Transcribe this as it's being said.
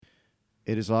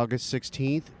It is August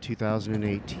 16th,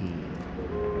 2018.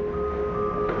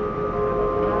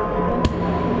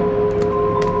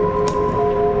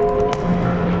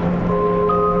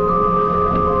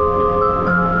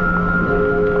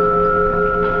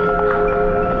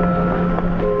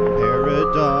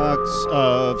 Paradox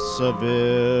of civility.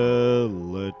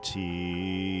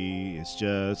 It's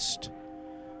just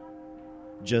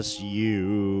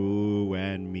you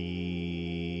and me.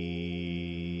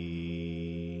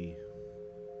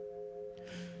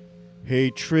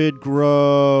 Hatred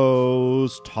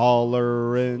grows,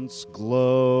 tolerance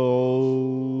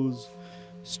glows.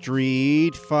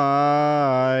 Street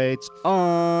fights,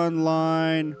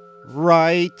 online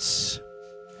rights.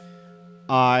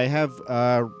 I'm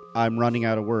running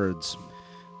out of words.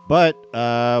 But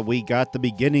we got the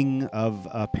beginning of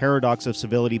a Paradox of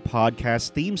Civility podcast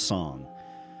theme song.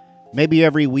 Maybe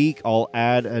every week I'll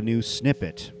add a new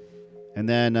snippet. And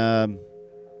then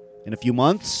in a few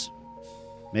months,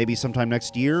 maybe sometime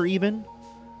next year even,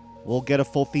 we'll get a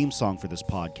full theme song for this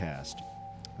podcast.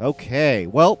 Okay,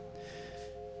 well,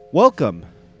 welcome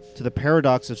to the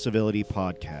Paradox of Civility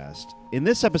podcast. In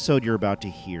this episode you're about to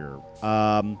hear,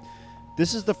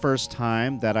 this is the first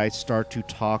time that I start to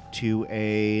talk to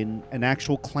an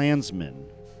actual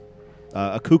Klansman,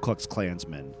 a Ku Klux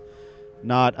Klansman,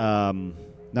 not a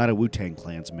Wu-Tang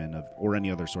Klansman or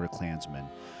any other sort of Klansman.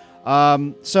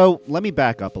 So let me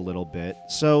back up a little bit.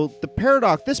 So the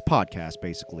Paradox, this podcast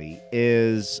basically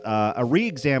is a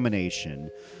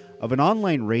re-examination of an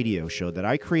online radio show that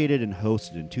I created and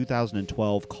hosted in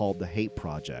 2012 called The Hate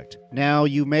Project. Now,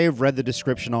 you may have read the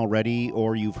description already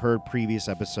or you've heard previous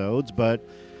episodes, but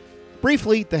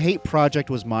briefly, The Hate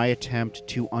Project was my attempt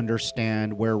to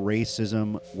understand where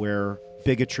racism, where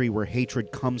bigotry, where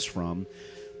hatred comes from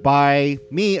by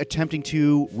me attempting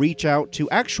to reach out to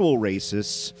actual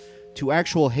racists, to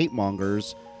actual hate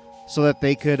mongers, so that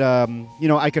they could,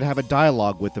 I could have a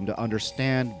dialogue with them to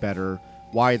understand better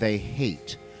why they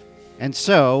hate. And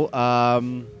so,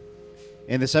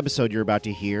 in this episode you're about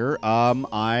to hear,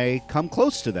 I come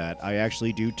close to that. I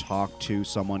actually do talk to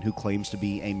someone who claims to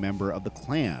be a member of the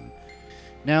Klan.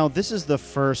 Now, this is the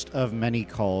first of many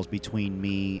calls between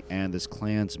me and this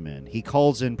Klansman. He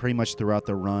calls in pretty much throughout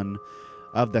the run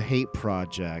of the Hate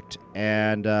Project,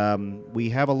 and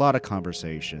we have a lot of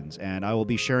conversations, and I will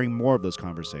be sharing more of those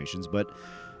conversations, but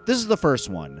this is the first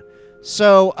one.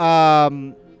 So,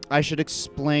 I should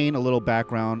explain a little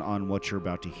background on what you're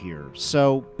about to hear.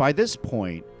 So, by this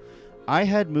point, I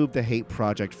had moved the Hate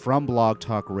Project from Blog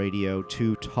Talk Radio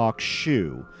to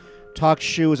TalkShoe.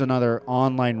 TalkShoe is another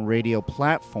online radio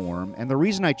platform, and the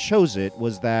reason I chose it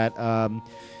was that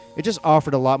it just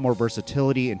offered a lot more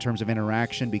versatility in terms of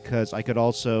interaction because I could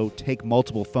also take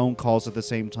multiple phone calls at the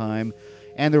same time,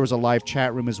 and there was a live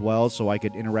chat room as well, so I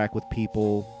could interact with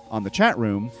people on the chat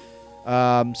room.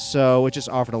 So it just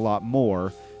offered a lot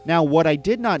more. Now, what I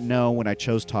did not know when I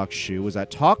chose TalkShoe was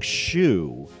that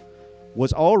TalkShoe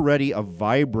was already a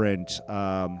vibrant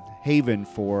haven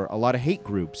for a lot of hate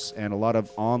groups and a lot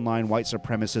of online white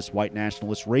supremacist, white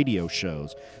nationalist radio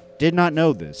shows. Did not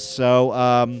know this.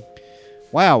 So,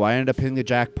 wow, I ended up hitting the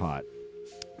jackpot.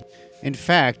 In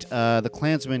fact, the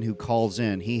Klansman who calls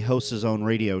in, he hosts his own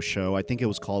radio show. I think it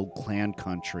was called Klan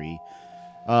Country.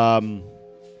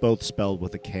 Both spelled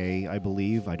with a K, I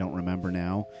believe. I don't remember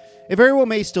now. It very well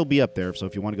may still be up there, so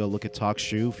if you want to go look at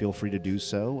TalkShoe, feel free to do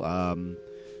so.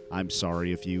 I'm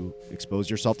sorry if you expose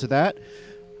yourself to that.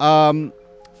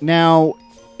 Now,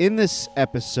 in this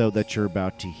episode that you're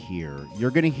about to hear,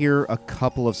 you're going to hear a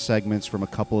couple of segments from a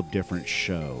couple of different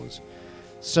shows.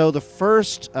 So the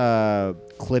first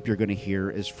clip you're going to hear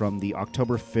is from the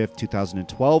October 5th,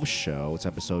 2012 show. It's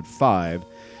episode 5.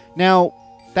 Now,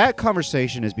 that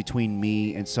conversation is between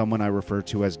me and someone I refer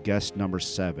to as guest number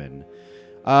 7.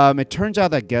 It turns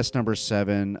out that guest number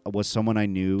 7 was someone I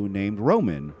knew named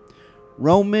Roman.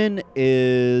 Roman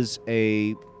is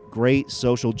a great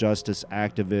social justice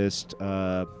activist,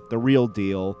 the real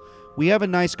deal. We have a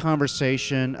nice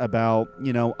conversation about,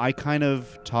 I kind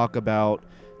of talk about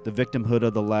the victimhood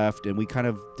of the left, and we kind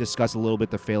of discuss a little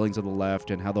bit the failings of the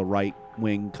left and how the right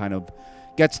wing kind of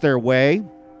gets their way.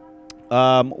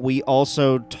 We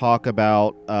also talk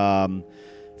about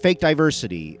fake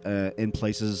diversity in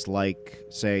places like,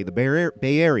 say, the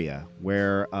Bay Area,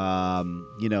 where,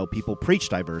 people preach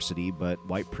diversity, but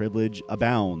white privilege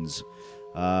abounds.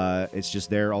 It's just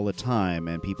there all the time,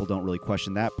 and people don't really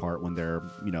question that part when they're,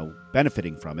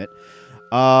 benefiting from it.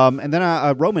 And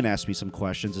then Roman asked me some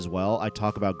questions as well. I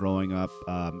talk about growing up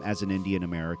as an Indian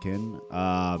American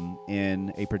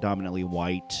in a predominantly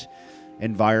white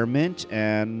environment,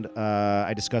 and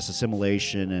I discuss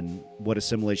assimilation and what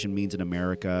assimilation means in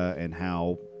America and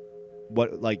how,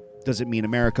 does it mean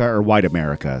America or white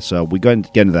America? So we go and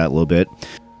get into that a little bit.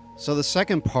 So the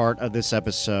second part of this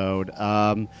episode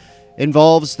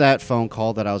involves that phone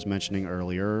call that I was mentioning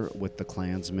earlier with the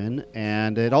Klansman,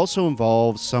 and it also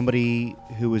involves somebody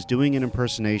who was doing an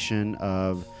impersonation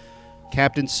of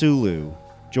Captain Sulu,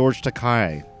 George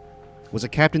Takei. Was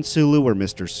it Captain Sulu or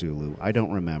Mr. Sulu? I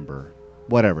don't remember.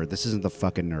 Whatever, this isn't the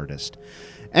fucking Nerdist.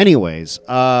 Anyways,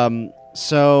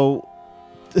 so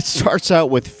it starts out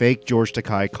with fake George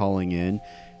Takei calling in,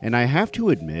 and I have to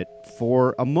admit,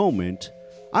 for a moment,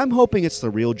 I'm hoping it's the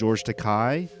real George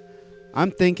Takei.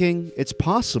 I'm thinking it's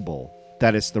possible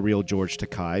that it's the real George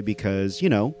Takei because,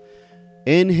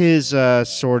 in his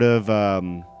sort of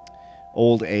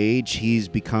old age, he's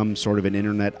become sort of an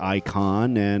internet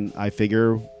icon, and I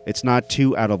figure it's not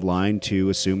too out of line to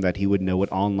assume that he would know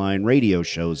what online radio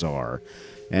shows are,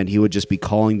 and he would just be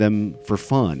calling them for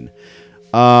fun.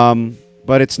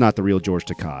 But it's not the real George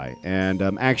Takei. And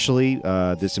actually,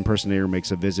 this impersonator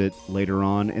makes a visit later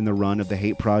on in the run of the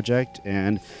Hate Project,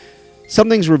 and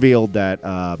something's revealed that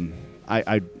I'm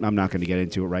not going to get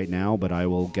into it right now, but I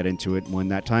will get into it when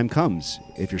that time comes,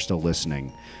 if you're still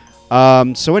listening.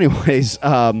 So anyways,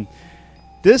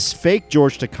 this fake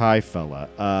George Takei fella,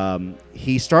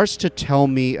 he starts to tell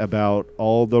me about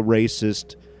all the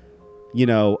racist,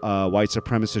 white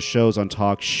supremacist shows on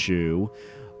Talk Shoe.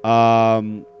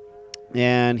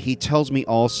 And he tells me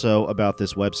also about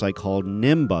this website called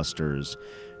Nimbusters.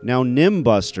 Now,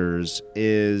 Nimbusters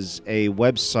is a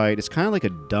website. It's kind of like a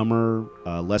dumber,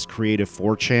 less creative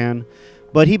 4chan.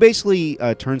 But he basically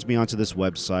turns me onto this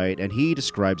website, and he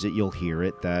describes it, you'll hear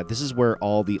it, that this is where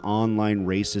all the online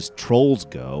racist trolls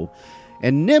go.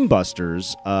 And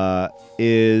Nimbusters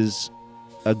is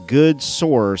a good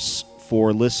source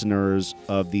for listeners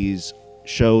of these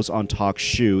shows on Talk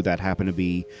Shoe that happen to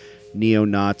be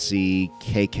neo-Nazi,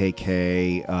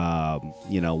 KKK,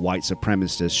 white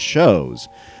supremacist shows.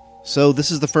 So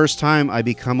this is the first time I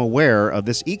become aware of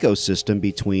this ecosystem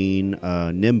between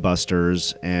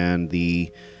Nimbusters and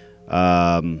the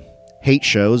hate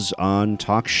shows on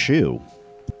Talk Shoe.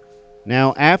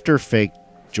 Now, after fake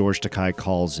George Takei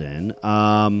calls in,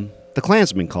 the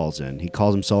Klansman calls in. He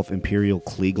calls himself Imperial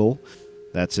Kleagle.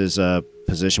 That's his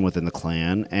position within the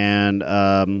Klan. And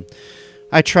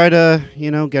I try to,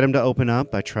 get him to open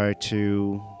up. I try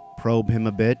to probe him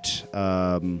a bit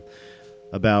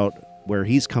about where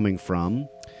he's coming from.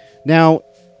 Now,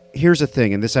 here's the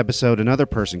thing. In this episode, another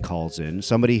person calls in,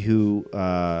 somebody who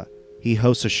he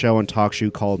hosts a show on Talk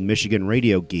Shoe called Michigan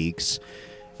Radio Geeks,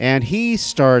 and he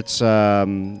starts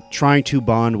trying to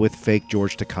bond with fake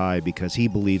George Takei because he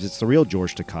believes it's the real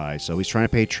George Takei. So he's trying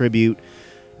to pay tribute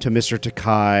to Mr.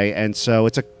 Takei, and so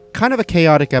it's a kind of a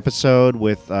chaotic episode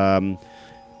with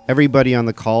everybody on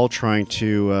the call trying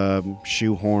to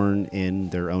shoehorn in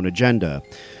their own agenda.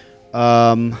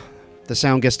 The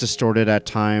sound gets distorted at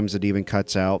times. It even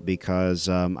cuts out because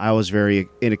I was very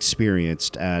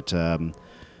inexperienced at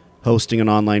hosting an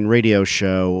online radio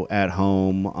show at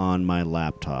home on my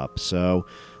laptop. So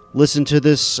listen to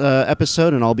this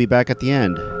episode, and I'll be back at the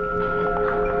end.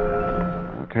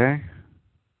 Okay.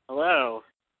 Hello.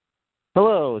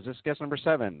 Hello, is this guest number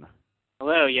 7?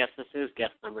 Hello, yes, this is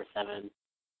guest number 7.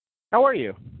 How are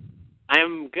you?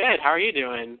 I'm good. How are you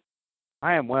doing?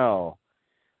 I am well.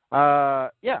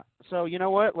 Yeah, so you know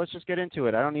what? Let's just get into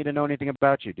it. I don't need to know anything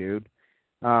about you, dude.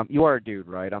 You are a dude,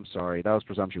 right? I'm sorry. That was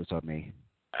presumptuous of me.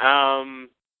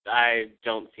 I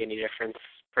don't see any difference,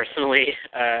 personally,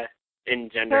 in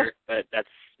gender, but that's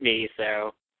me,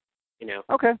 so,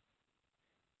 Okay.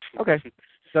 I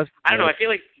don't know. I feel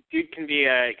like dude can be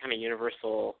a kind of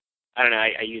universal. I don't know.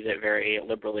 I use it very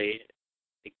liberally.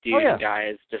 Like dude and guy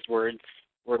is just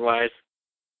word-wise.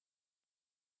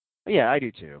 Yeah, I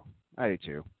do too.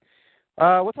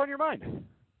 What's on your mind?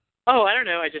 Oh, I don't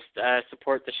know. I just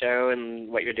support the show and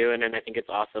what you're doing, and I think it's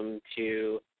awesome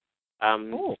to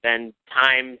spend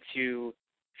time to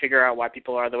figure out why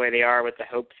people are the way they are with the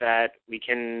hope that we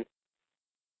can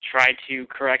try to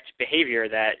correct behavior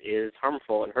that is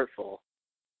harmful and hurtful.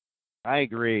 I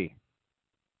agree,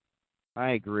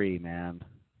 man.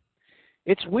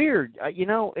 It's weird.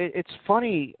 It's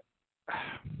funny.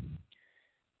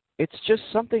 It's just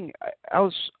something.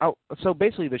 So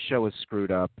basically, the show was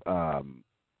screwed up,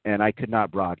 and I could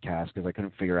not broadcast because I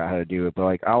couldn't figure out how to do it.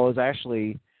 But I was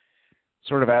actually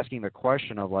sort of asking the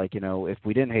question of if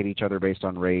we didn't hate each other based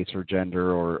on race or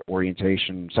gender or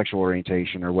orientation, sexual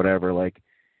orientation or whatever,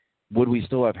 would we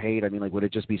still have hate? I mean, would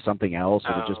it just be something else?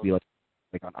 Would it just be like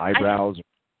on eyebrows?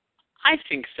 I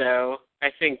think so. I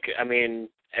think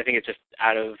I think it's just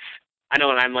out of, I know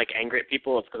when I'm like angry at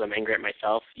people, it's because I'm angry at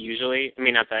myself usually. I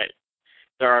mean, not that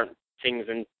there aren't things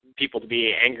and people to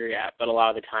be angry at, but a lot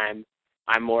of the time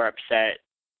I'm more upset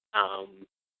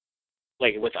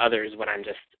like with others when I'm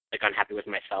just like unhappy with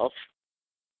myself.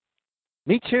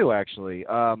 Me too, actually.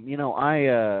 I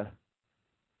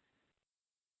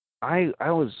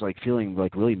was like feeling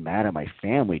like really mad at my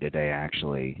family today,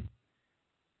 actually.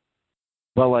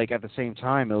 But like at the same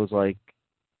time, it was like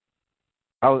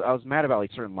I was mad about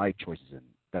like certain life choices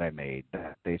that I made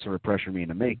that they sort of pressured me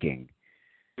into making.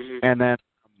 Mm-hmm. And then,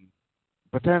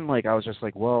 but then like I was just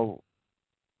like, well,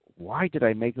 why did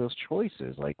I make those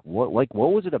choices? What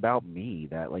was it about me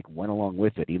that like went along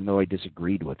with it, even though I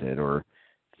disagreed with it or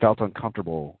felt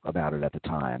uncomfortable about it at the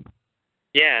time?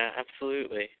 Yeah,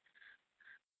 absolutely.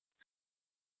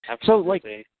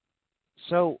 Absolutely.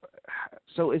 So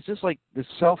is this like this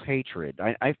self-hatred?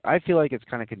 I feel like it's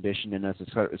kind of conditioned in us.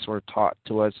 It's sort of taught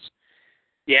to us.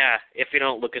 Yeah, if we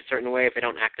don't look a certain way, if we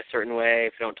don't act a certain way,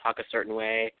 if we don't talk a certain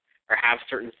way, or have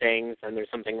certain things, then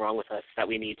there's something wrong with us that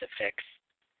we need to fix.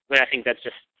 But I think that's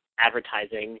just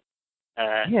advertising,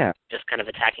 Yeah. just kind of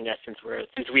attacking us as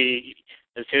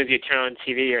soon as you turn on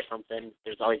TV or something,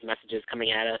 there's all these messages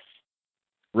coming at us.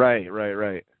 Right.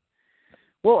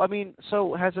 Well, I mean,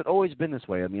 so has it always been this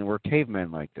way? I mean, we're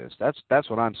cavemen like this. That's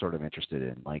what I'm sort of interested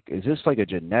in. Like, is this like a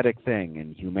genetic thing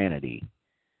in humanity?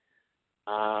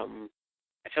 I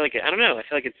feel like I don't know. I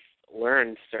feel like it's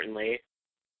learned certainly.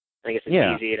 I guess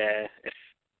it's easy to if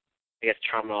I guess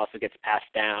trauma also gets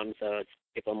passed down, so it's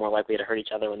people are more likely to hurt each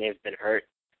other when they've been hurt.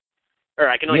 Or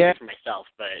I can only speak for myself,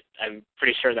 but I'm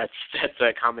pretty sure that's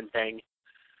a common thing.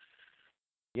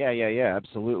 Yeah.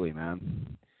 Absolutely,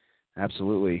 man.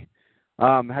 Absolutely.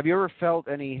 Have you ever felt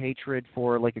any hatred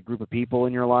for like a group of people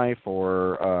in your life,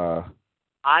 or?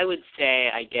 I would say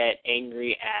I get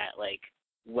angry at like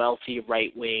wealthy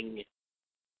right-wing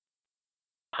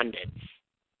pundits,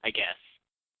 I guess,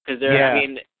 because I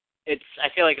mean, I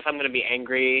feel like if I'm going to be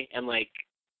angry and like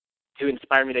to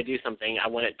inspire me to do something, I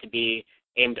want it to be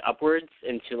aimed upwards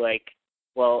into like,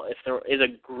 well, if there is a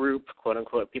group, quote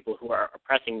unquote, people who are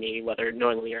oppressing me, whether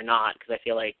knowingly or not, because I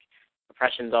feel like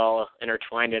oppression's all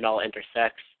intertwined and all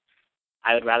intersects.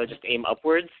 I would rather just aim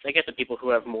upwards, I guess, at people who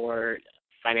have more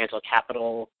financial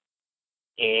capital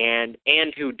and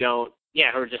who don't,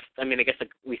 who are just, I mean, I guess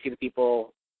like we see the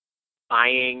people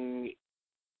buying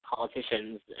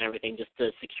politicians and everything just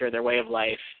to secure their way of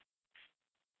life.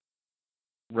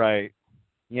 Right.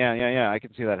 Yeah. I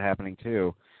can see that happening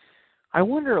too. I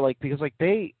wonder, like, because like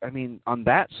I mean, on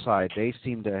that side, they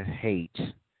seem to hate.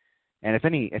 And if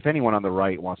anyone on the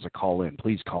right wants to call in,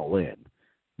 please call in.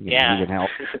 We can help.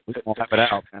 We can help it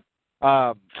out, man.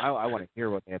 I want to hear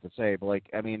what they have to say, but like,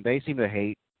 I mean, they seem to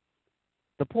hate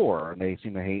the poor, and they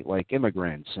seem to hate like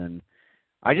immigrants, and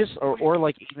I just or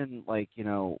like even like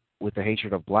with the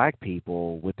hatred of black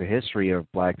people, with the history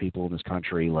of black people in this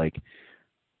country, like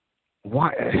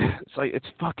why? It's like it's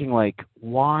fucking like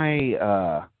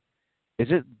why? Is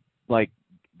it like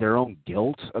their own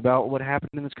guilt about what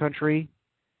happened in this country?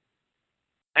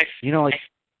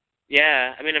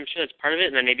 Yeah, I mean, I'm sure that's part of it,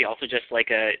 and then maybe also just like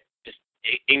just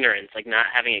ignorance, like not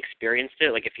having experienced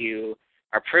it. Like if you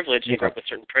are privileged and grew up with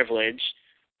certain privilege,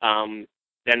 then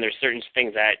there's certain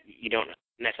things that you don't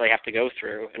necessarily have to go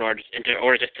through in order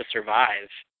just to survive.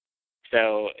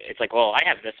 So it's like, well, I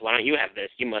have this. Why don't you have this?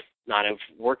 You must not have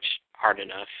worked hard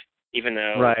enough, even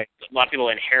though a lot of people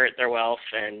inherit their wealth,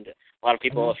 and a lot of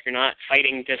people, if you're not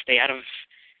fighting to stay out of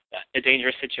a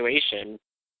dangerous situation,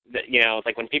 it's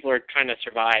like when people are trying to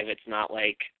survive, it's not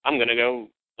like I'm gonna go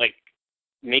like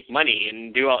make money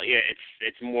and do all.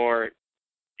 It's more.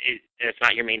 It's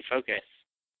not your main focus.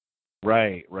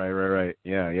 Right.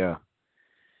 Yeah.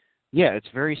 It's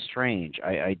very strange.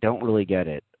 I don't really get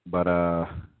it, but what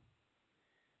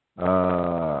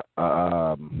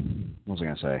was I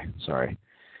gonna say? Sorry.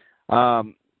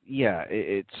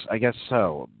 It's I guess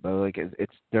so, but like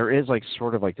it's there is like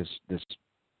sort of like this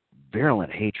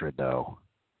virulent hatred though.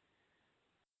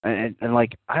 And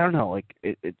like I don't know, like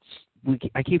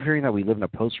I keep hearing that we live in a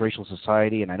post-racial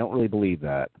society, and I don't really believe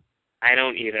that. I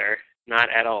don't either, not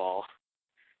at all.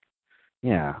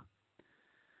 Yeah,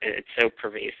 it's so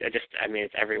pervasive.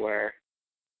 It's everywhere.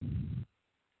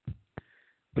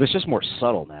 But it's just more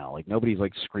subtle now. Like nobody's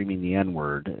like screaming the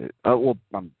N-word.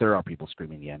 There are people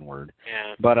screaming the N-word.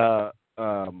 Yeah. But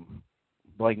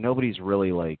like nobody's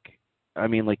really like. I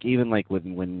mean, like even like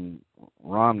when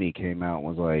Romney came out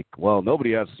and was like, well,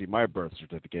 nobody has to see my birth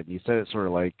certificate. And he said it sort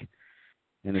of like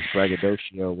in this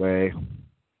braggadocio way.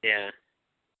 Yeah.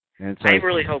 And it's I like,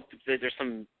 really hope that there's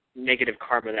some negative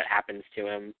karma that happens to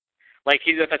him. Like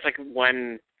that's like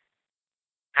one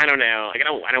I don't know. Like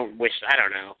I don't wish. I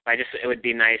don't know. It would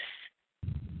be nice.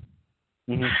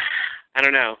 Mm-hmm. I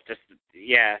don't know. Just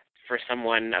for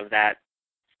someone of that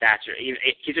stature,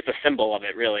 he's just a symbol of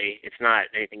it. Really, it's not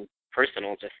anything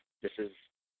personal. Just this is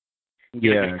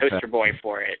a poster boy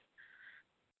for it.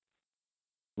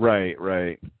 Right.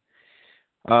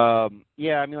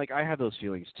 Yeah, I mean, like, I have those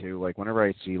feelings too. Like, whenever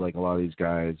I see like a lot of these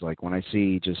guys, like when I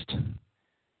see just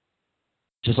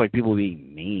like people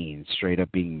being mean, straight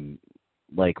up being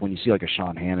like, when you see like a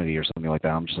Sean Hannity or something like that,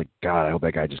 I'm just like, God, I hope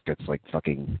that guy just gets like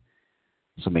fucking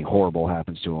something horrible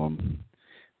happens to him.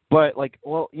 But like,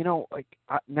 well, like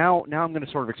now I'm going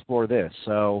to sort of explore this.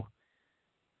 So,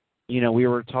 we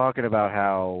were talking about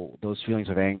how those feelings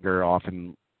of anger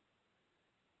often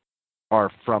are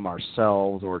from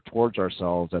ourselves or towards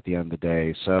ourselves at the end of the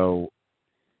day. So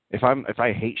if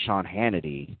I hate Sean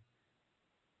Hannity,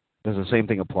 does the same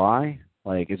thing apply?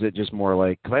 Like, is it just more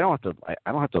like, because I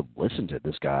don't have to listen to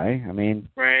this guy. I mean,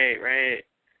 right.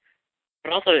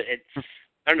 But also,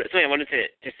 something I wanted to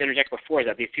just interject before is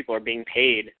that these people are being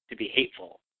paid to be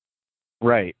hateful.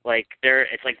 Right. Like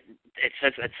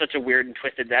it's such a weird and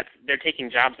twisted. They're taking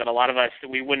jobs that a lot of us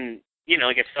we wouldn't.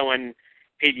 Like if someone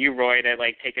paid you, Roy, to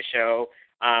like take a show,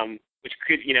 which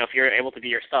could, if you're able to be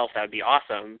yourself, that would be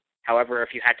awesome. However,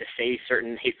 if you had to say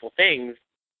certain hateful things,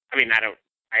 I mean, I don't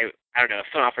know. If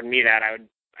someone offered me that, I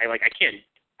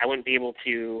wouldn't be able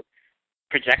to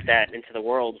project that into the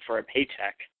world for a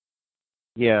paycheck.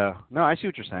 Yeah. No, I see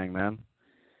what you're saying, man.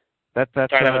 Sorry,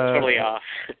 that was totally off.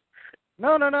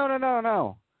 No.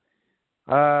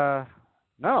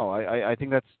 No, I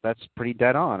think that's pretty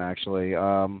dead on, actually.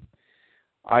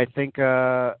 I think,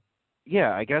 I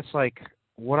guess, like,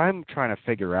 what I'm trying to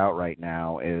figure out right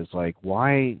now is, like,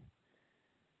 why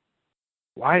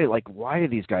do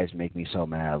these guys make me so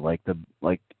mad?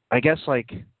 I guess,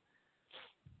 like,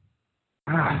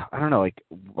 I don't know,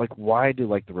 like, why do,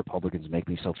 like, the Republicans make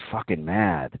me so fucking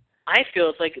mad? I feel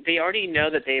it's like they already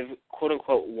know that they've quote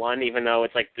unquote won, even though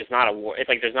it's like there's not a war. It's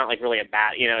like there's not like really a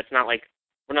bat. It's not like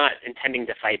we're not intending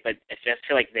to fight, but I just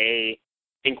feel like they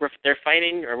think they're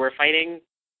fighting or we're fighting,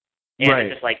 and right.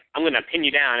 It's just like I'm gonna pin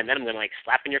you down, and then I'm gonna like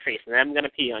slap in your face, and then I'm gonna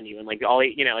pee on you, and like all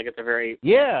like it's a very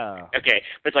okay,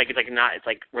 but it's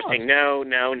like we're saying no,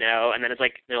 and then it's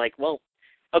like they're like, well,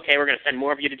 okay, we're gonna send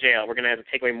more of you to jail, we're gonna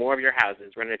take away more of your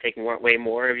houses, we're gonna take away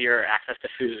more of your access to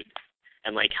food.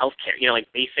 And like healthcare, like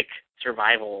basic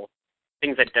survival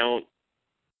things that don't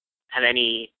have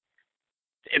any.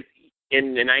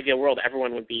 In an ideal world,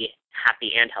 everyone would be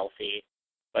happy and healthy,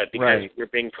 but because we're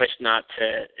being pushed not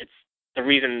to, it's the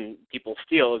reason people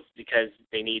steal is because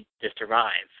they need to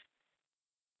survive.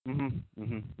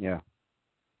 Yeah.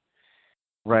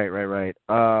 Right.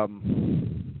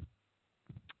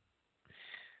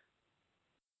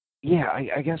 Yeah,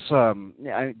 I guess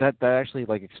that actually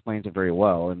like explains it very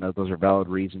well, and those are valid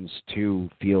reasons to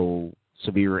feel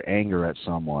severe anger at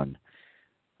someone.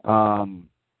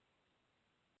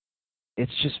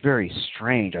 It's just very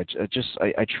strange. I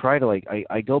try to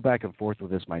I go back and forth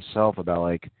with this myself about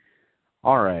like,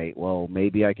 all right, well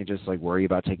maybe I can just like worry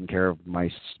about taking care of my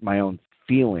own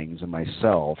feelings and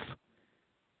myself.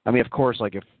 I mean, of course,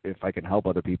 like if I can help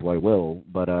other people, I will,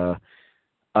 but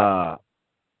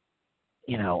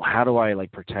how do I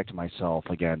like protect myself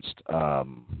against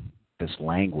this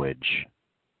language?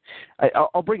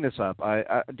 I'll bring this up.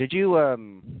 Did you?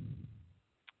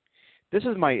 This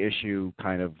is my issue,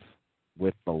 kind of,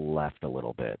 with the left a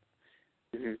little bit.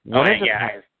 Mm-hmm.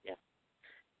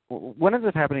 What ends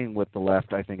up happening with the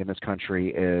left, I think, in this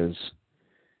country is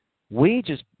we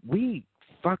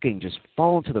fucking just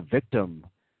fall into the victim.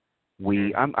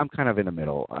 I'm kind of in the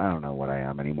middle. I don't know what I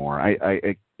am anymore.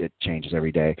 It changes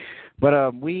every day,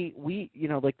 but we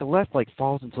like the left like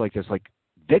falls into like this like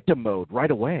victim mode right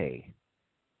away.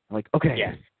 Like,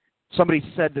 okay, somebody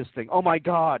said this thing. Oh my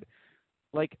God!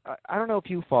 Like I don't know if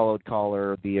you followed,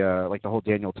 caller, the like the whole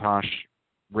Daniel Tosh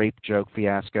rape joke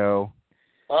fiasco.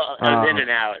 Well, I was in and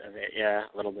out of it, a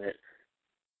little bit.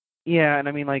 Yeah, and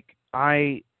I mean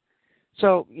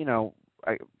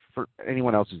for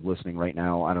anyone else who's listening right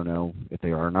now, I don't know if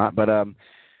they are or not, but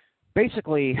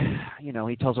basically,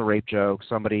 he tells a rape joke.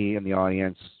 Somebody in the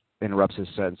audience interrupts his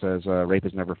set and says, rape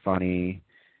is never funny.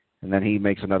 And then he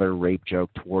makes another rape joke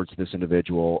towards this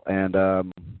individual. And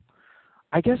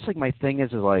I guess, like, my thing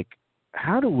is like,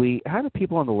 how do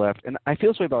people on the left, and I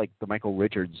feel this way about, like, the Michael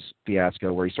Richards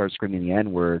fiasco where he started screaming the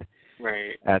N-word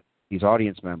at these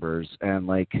audience members. And,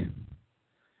 like,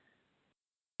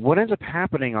 what ends up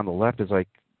happening on the left is, like,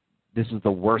 this is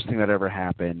the worst thing that ever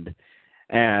happened.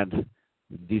 And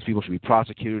these people should be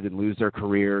prosecuted and lose their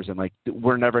careers, and like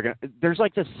we're never going to, there's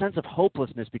like this sense of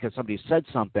hopelessness because somebody said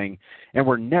something and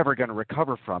we're never going to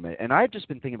recover from it. And I've just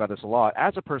been thinking about this a lot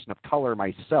as a person of color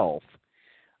myself.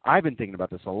 I've been thinking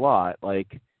about this a lot.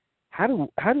 Like, how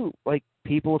do like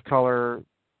people of color,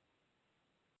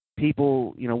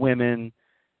 people, women,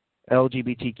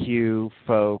 LGBTQ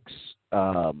folks,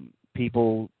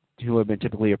 people who have been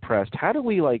typically oppressed, how do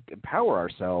we like empower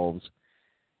ourselves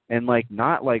and like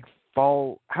not like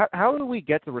fall? How do we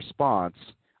get the response?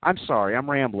 I'm sorry, I'm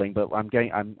rambling, but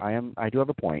I do have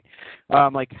a point.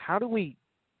 Like how do we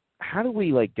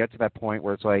like get to that point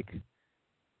where it's like,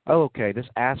 oh, okay, this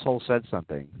asshole said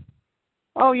something.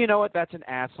 Oh, you know what? That's an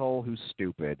asshole who's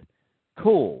stupid.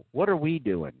 Cool. What are we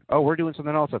doing? Oh, we're doing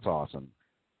something else that's awesome.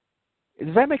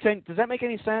 Does that make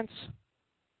any sense?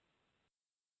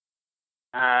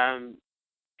 Can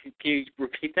you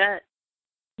repeat that?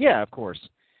 Yeah, of course.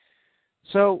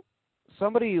 So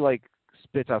somebody like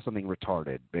spits out something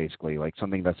retarded, basically, like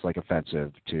something that's like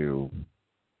offensive to,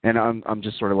 and I'm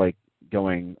just sort of like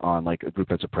going on like a group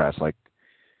that's oppressed, like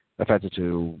offensive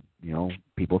to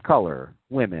people of color,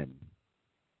 women,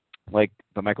 like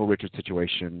the Michael Richards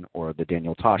situation or the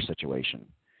Daniel Tosh situation.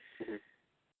 Mm-hmm.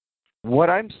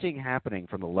 What I'm seeing happening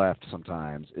from the left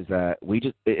sometimes is that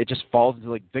it just falls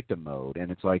into like victim mode,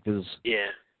 and it's like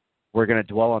we're going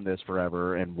to dwell on this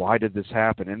forever, and why did this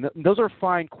happen? And those are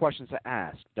fine questions to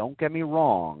ask. Don't get me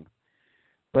wrong,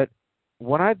 but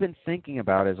what I've been thinking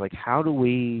about is like, how do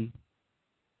we,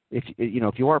 if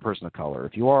you are a person of color,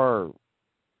 if you are,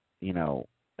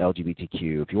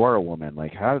 LGBTQ, if you are a woman,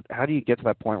 like how do you get to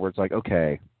that point where it's like,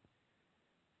 okay,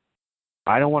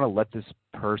 I don't want to let this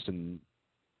person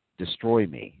destroy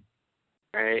me.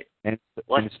 Right. And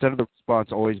instead of the response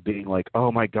always being like,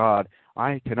 oh my God,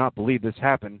 I cannot believe this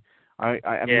happened. I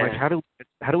mean, like, how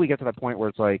do we get to that point where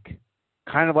it's like,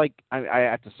 kind of like, I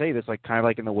have to say this, like, kind of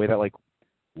like in the way that like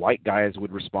white guys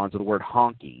would respond to the word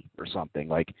honky or something.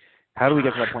 Like, how do we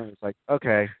get to that point where it's like,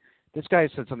 okay, this guy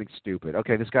said something stupid.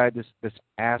 Okay, this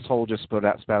asshole just spat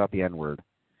out the N-word.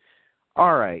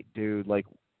 All right, dude, like,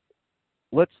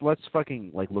 let's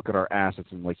fucking like look at our assets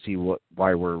and like see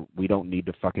why we don't need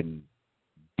to fucking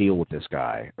deal with this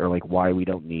guy, or like why we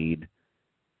don't need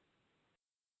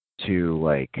to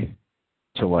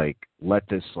let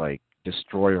this like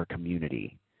destroy our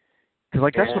community. Because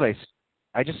like that's what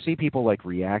I just see people like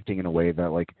reacting in a way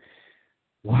that like,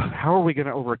 how are we going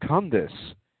to overcome this?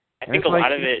 I think a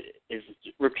lot of it is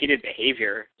repeated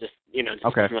behavior. Just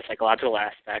from a psychological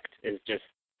aspect, is just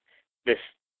this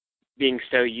being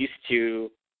so used to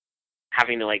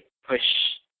having to like push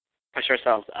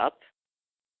ourselves up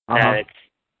that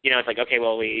it's like, okay,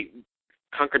 well, we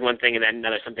conquered one thing and then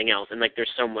another something else, and like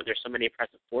there's so many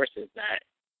oppressive forces that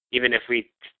even if we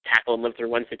tackle and live through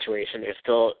one situation, they're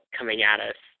still coming at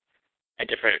us at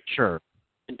different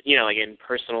like in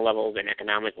personal levels and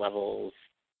economic levels,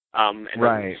 and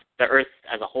the earth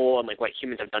as a whole, and like what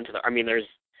humans have done to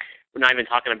we're not even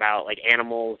talking about like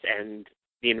animals and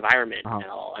the environment at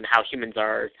all, and how humans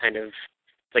are kind of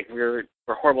like we're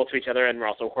horrible to each other, and we're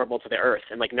also horrible to the earth,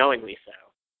 and like knowingly so.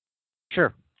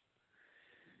 Sure.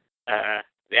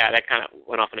 That kind of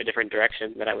went off in a different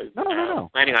direction that I was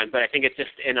planning on, but I think it's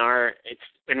just it's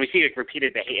when we see like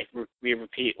repeated behavior,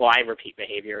 I repeat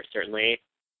behavior certainly,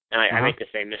 and I make the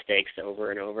same mistakes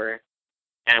over and over,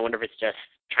 and I wonder if it's just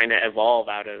trying to evolve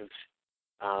out of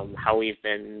how we've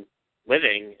been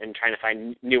living and trying to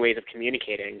find new ways of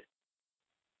communicating.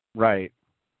 Right.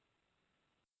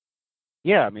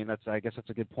 Yeah, I mean I guess that's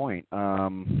a good point.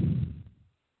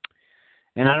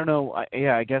 And I don't know.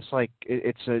 I guess like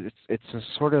it's a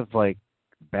sort of like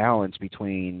balance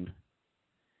between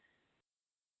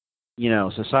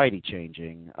society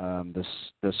changing,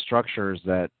 the structures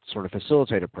that sort of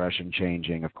facilitate oppression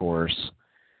changing, of course.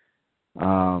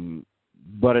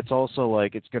 But it's also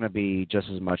like it's going to be just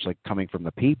as much like coming from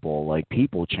the people, like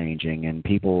people changing and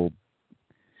people.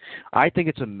 I think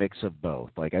it's a mix of both.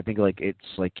 Like I think like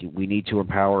it's like we need to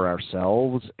empower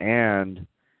ourselves and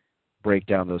break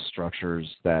down those structures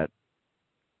that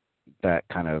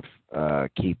kind of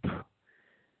keep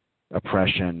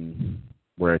oppression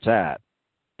where it's at.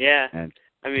 Yeah, and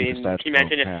I mean, can you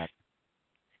imagine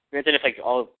if like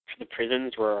all of the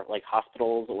prisons were like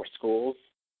hospitals or schools,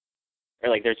 or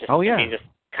like there's just I mean, just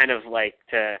kind of like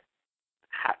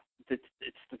it's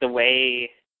the way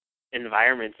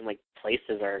environments and like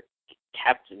places are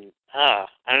kept, and I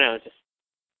don't know, it's just.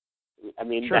 I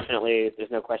mean, definitely, there's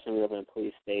no question we live in a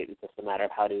police state. It's just a matter of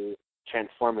how to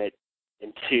transform it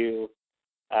into,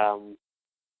 I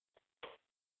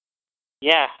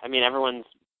mean, everyone's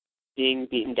being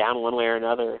beaten down one way or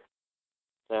another.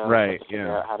 So right, we have to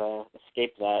figure out how to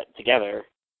escape that together,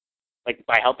 like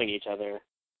by helping each other.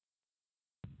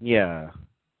 Yeah,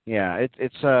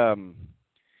 it's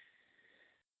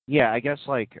yeah, I guess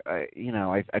like I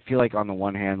feel like on the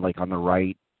one hand, like on the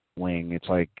right wing, it's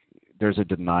like there's a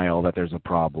denial that there's a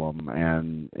problem,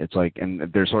 and it's like, and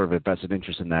there's sort of a vested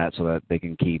interest in that so that they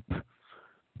can keep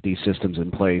these systems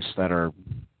in place that are,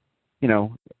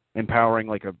 empowering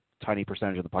like a tiny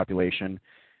percentage of the population,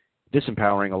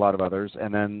 disempowering a lot of others,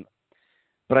 and then.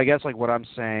 But I guess like what I'm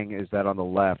saying is that on the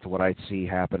left, what I see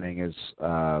happening is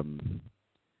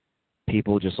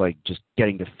people just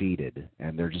getting defeated,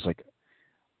 and they're just like,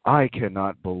 I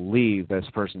cannot believe this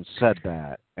person said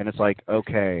that, and it's like,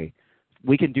 okay,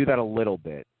 we can do that a little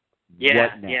bit. Yeah,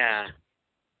 what next? yeah.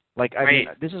 Like I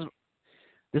right. mean,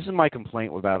 this is my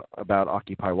complaint about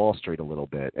Occupy Wall Street a little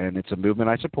bit, and it's a movement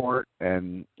I support,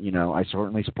 and I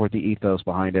certainly support the ethos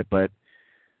behind it, but.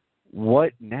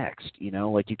 What next?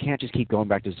 Like you can't just keep going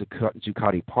back to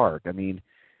Zuccotti Park. I mean,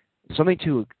 something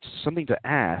to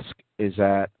ask is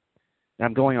that, and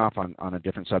I'm going off on a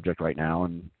different subject right now,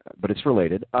 but it's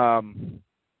related. So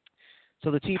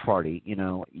the Tea Party,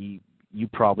 you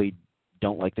probably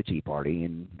don't like the Tea Party,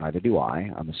 and neither do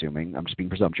I. I'm assuming. I'm just being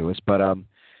presumptuous, but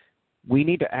we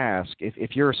need to ask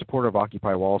if you're a supporter of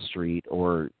Occupy Wall Street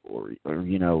or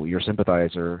you're a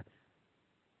sympathizer.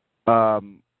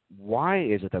 Why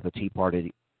is it that the Tea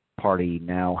Party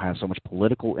now has so much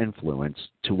political influence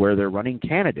to where they're running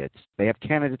candidates? They have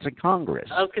candidates in Congress.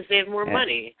 Oh, because they have more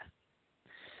money.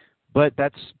 But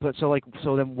so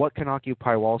then what can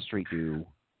Occupy Wall Street do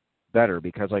better?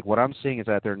 Because like what I'm seeing is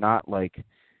that they're not like,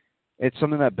 it's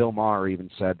something that Bill Maher even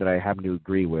said that I happen to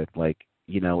agree with. Like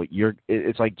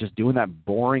it's like just doing that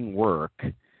boring work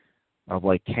of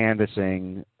like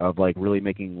canvassing, of like really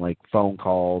making like phone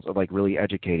calls, of like really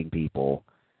educating people.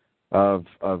 I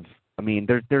mean,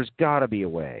 there's got to be a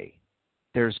way.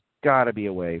 There's got to be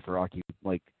a way for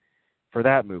for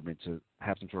that movement to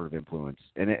have some sort of influence,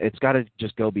 and it's got to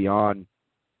just go beyond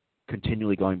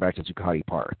continually going back to Zuccotti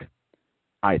Park,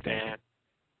 I think. Yeah.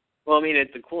 Well, I mean,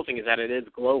 the cool thing is that it is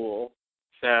global,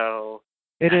 so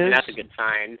that's a good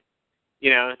sign.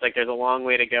 It's like there's a long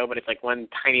way to go, but it's like one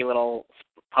tiny little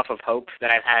puff of hope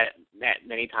that I've had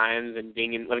many times, and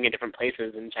living in different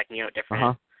places and checking out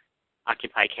different.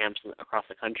 Occupy camps across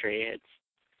the country. It's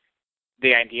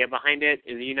the idea behind it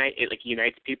is it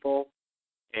unites people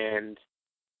and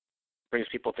brings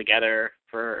people together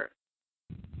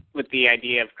with the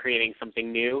idea of creating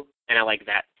something new, and I like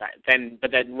that side.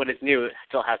 But then what is new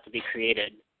still has to be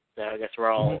created. So I guess we're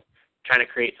all trying to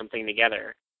create something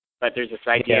together. But there's this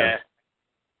idea,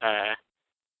 the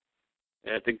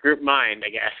group mind,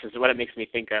 I guess, is what it makes me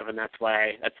think of, and that's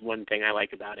one thing I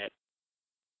like about it.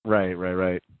 Right.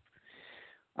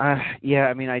 Yeah,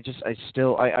 I mean, I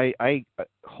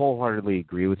wholeheartedly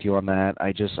agree with you on that.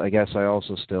 I guess I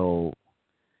also still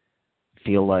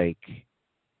feel like,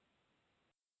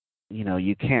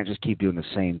 you can't just keep doing the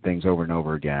same things over and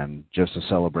over again just to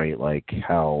celebrate like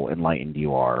how enlightened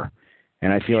you are.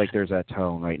 And I feel like there's that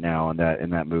tone right now in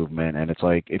that movement, and it's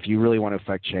like if you really want to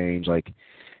affect change, like,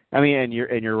 I mean, and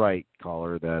you're right,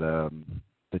 caller, that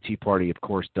the Tea Party, of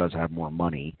course, does have more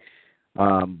money,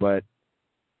 but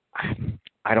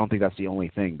I don't think that's the only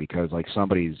thing, because like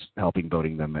somebody's helping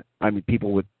voting them. I mean,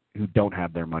 people who don't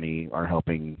have their money are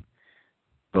helping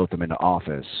vote them into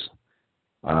office.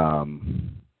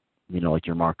 Like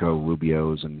your Marco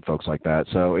Rubios and folks like that.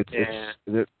 So it's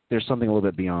there's something a little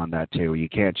bit beyond that too. You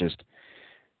can't just,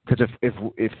 because if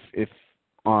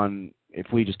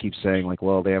we just keep saying like,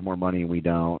 well, they have more money and we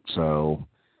don't, so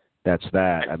that's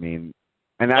that. I mean,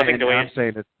 I'm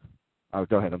saying that. Oh,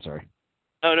 go ahead. I'm sorry.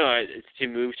 Oh no, it's to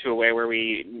move to a way where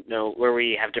we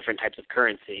have different types of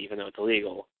currency, even though it's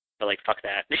illegal. But like, fuck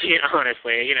that.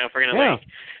 Honestly, if we're gonna like,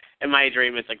 in my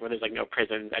dream, it's like where there's like no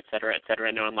prisons, et cetera,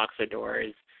 no one locks their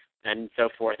doors, and so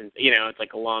forth. And it's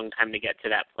like a long time to get to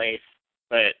that place.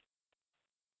 But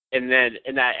and then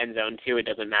in that end zone too, it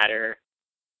doesn't matter,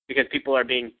 because people are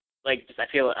being like, I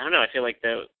feel like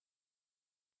I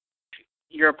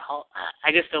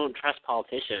just don't trust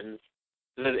politicians.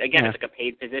 Again, it's like a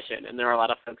paid position, and there are a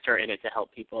lot of folks who are in it to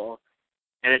help people,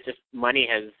 and it's just money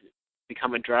has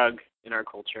become a drug in our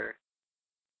culture.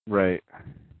 Right.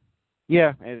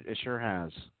 Yeah, it sure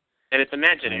has. And it's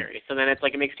imaginary, so then it's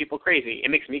like it makes people crazy.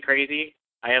 It makes me crazy.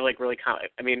 I have like really,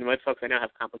 most folks I know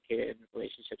have complicated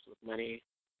relationships with money.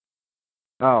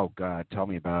 Oh God, tell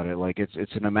me about it. Like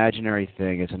it's an imaginary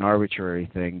thing, it's an arbitrary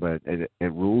thing, but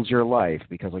it rules your life,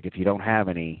 because like if you don't have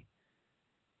any,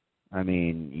 I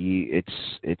mean,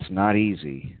 it's not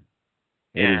easy.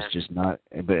 It is just not.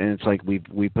 But it's like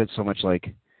we put so much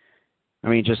like I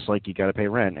mean, just like you got to pay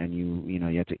rent and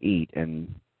you have to eat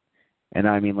and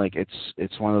I mean, like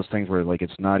it's one of those things where like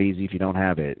it's not easy if you don't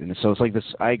have it. And so it's like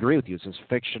this. I agree with you. It's this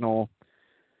fictional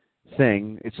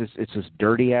thing. It's this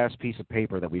dirty ass piece of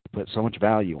paper that we put so much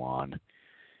value on.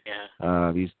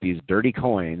 Yeah. These dirty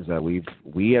coins that we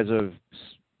as a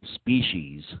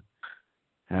species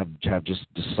have just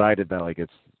decided that like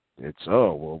it's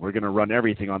oh well we're gonna run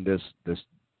everything on this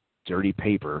dirty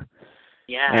paper.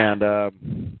 Yeah.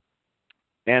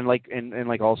 And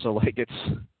like also like it's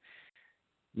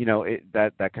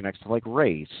that connects to like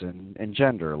race and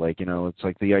gender. Like it's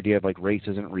like the idea of like race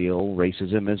isn't real,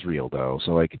 racism is real though.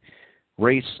 So like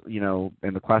race,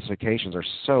 and the classifications are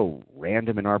so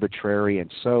random and arbitrary and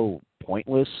so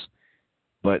pointless,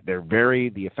 but the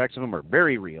effects of them are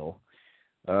very real.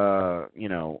 Walk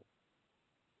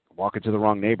into the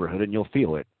wrong neighborhood and you'll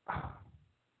feel it.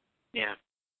 Yeah.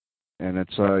 And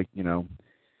it's and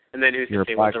then who's to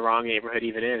say what the wrong neighborhood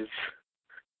even is?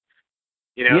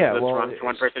 Yeah, wrong for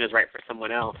one person is right for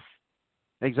someone else.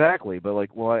 Exactly, but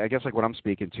I guess like what I'm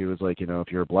speaking to is like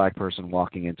if you're a black person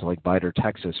walking into like Bidder,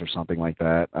 Texas, or something like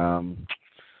that, you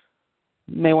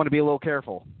may want to be a little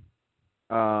careful.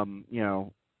 So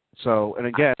and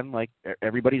again, like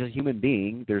everybody's a human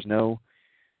being.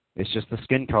 It's just the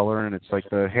skin color and it's like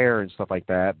the hair and stuff like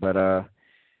that. But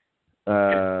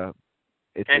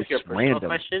it's Can I ask you a personal random.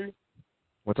 question?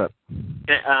 What's up?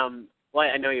 Well,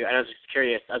 I know you. I was just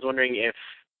curious. I was wondering if,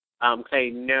 because I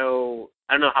don't know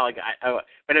how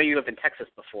I know you lived in Texas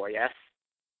before, yes?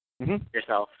 Mm-hmm.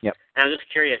 Yourself. Yep. And I was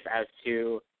just curious as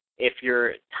to if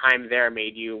your time there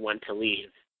made you want to leave.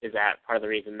 Is that part of the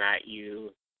reason that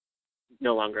you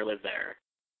no longer live there?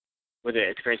 Was it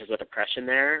experiences with oppression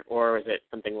there, or was it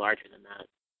something larger than that?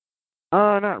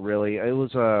 Not really. It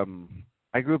was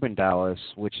I grew up in Dallas,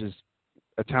 which is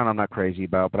a town I'm not crazy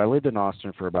about, but I lived in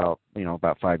Austin for about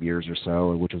 5 years or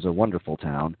so, which was a wonderful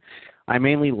town. I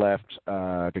mainly left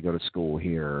to go to school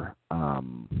here, up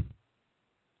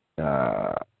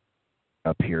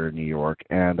here in New York,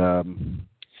 and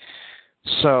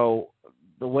so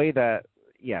the way that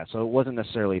so it wasn't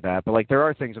necessarily that, but like there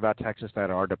are things about Texas that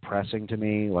are depressing to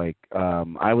me. Like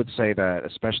I would say that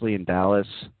especially in Dallas,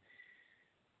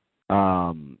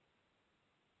 the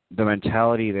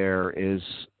mentality there is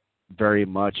very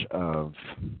much of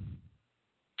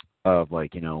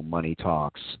like money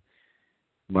talks,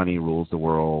 money rules the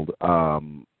world,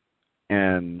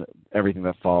 and everything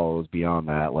that follows beyond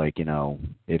that. Like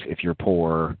if you're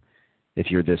poor,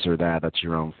 if you're this or that, that's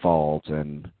your own fault.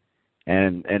 And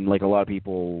like a lot of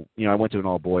people, I went to an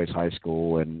all boys high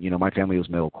school, and my family was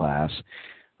middle class,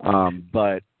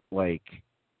 but like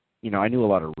I knew a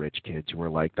lot of rich kids who were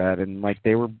like that, and like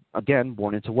they were again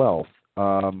born into wealth.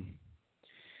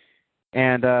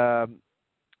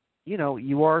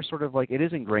 You are sort of like, it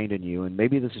is ingrained in you, and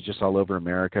maybe this is just all over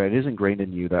America, it is ingrained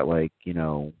in you that like,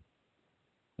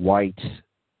 white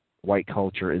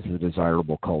culture is the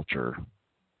desirable culture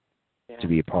to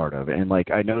be a part of. And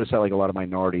like I noticed that like a lot of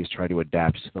minorities try to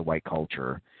adapt to the white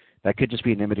culture. That could just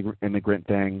be an immigrant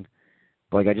thing.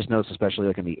 But like I just noticed, especially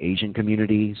like in the Asian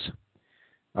communities,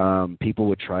 people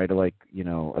would try to like,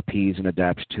 appease and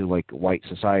adapt to like white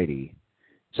society.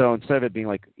 So instead of it being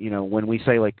like, when we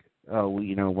say like, oh,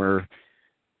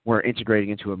 we're integrating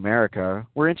into America,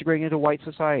 we're integrating into white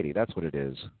society. That's what it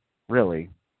is, really.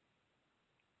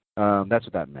 That's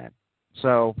what that meant.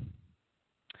 So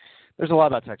there's a lot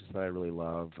about Texas that I really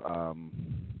love.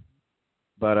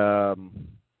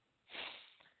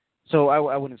 So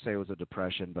I wouldn't say it was a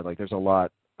depression, but like there's a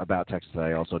lot about Texas that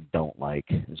I also don't like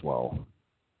as well.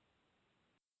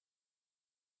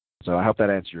 So I hope that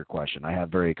answered your question. I have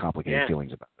very complicated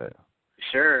feelings about it.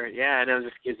 Sure. Yeah, and I'm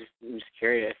just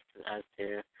curious as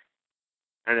to,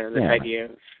 I don't know, this idea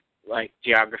of like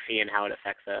geography and how it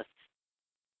affects us.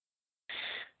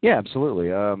 Yeah,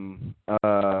 absolutely. And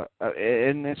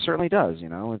it certainly does.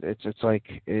 It's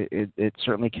like it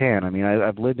certainly can. I mean,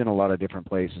 I've lived in a lot of different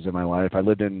places in my life. I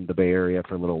lived in the Bay Area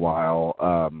for a little while,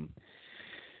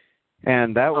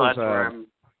 and that was. That's where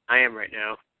I am right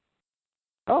now.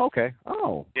 Oh, okay.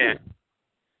 Oh, yeah.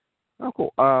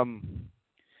 Cool. Oh, cool.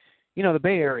 The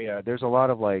Bay Area, there's a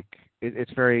lot of like,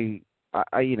 it's very,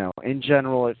 in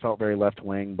general, it felt very left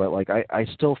wing, but like I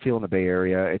still feel in the Bay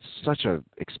Area, it's such a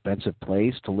expensive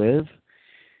place to live.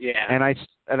 Yeah. And I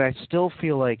still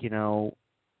feel like, a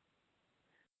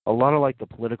lot of like the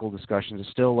political discussions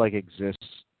still like exists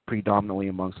predominantly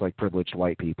amongst like privileged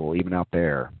white people, even out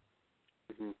there.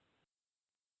 Mm-hmm.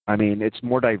 I mean, it's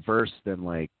more diverse than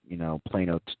like,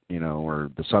 Plano, or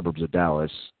the suburbs of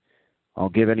Dallas. I'll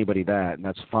give anybody that, and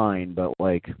that's fine. But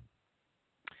like,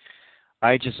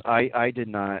 I did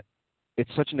not.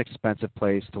 it's such an expensive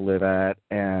place to live at,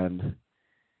 and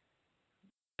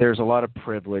there's a lot of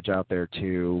privilege out there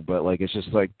too. But like, it's just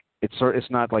like it's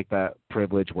not like that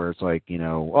privilege where it's like,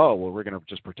 oh well, we're gonna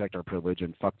just protect our privilege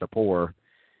and fuck the poor.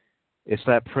 It's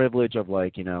that privilege of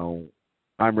like,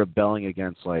 I'm rebelling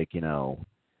against like,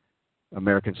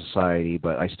 American society,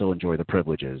 but I still enjoy the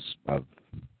privileges of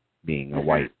being a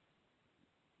white,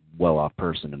 well-off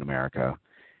person in America.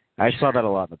 I saw that a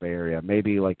lot in the Bay Area.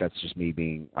 Maybe like that's just me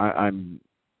being, I'm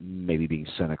maybe being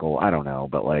cynical. I don't know,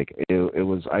 but like it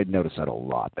was. I noticed that a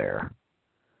lot there.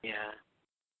 Yeah.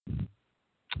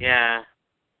 Yeah.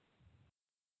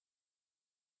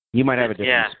 You might have a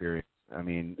different experience. I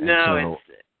mean, no,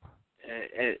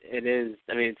 it is.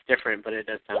 I mean, it's different, but it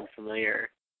does sound familiar.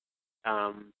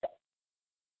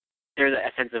 There's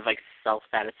a sense of like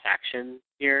self-satisfaction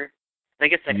here. And I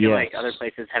guess I feel like other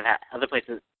places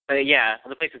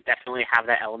definitely have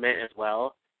that element as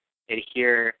well. And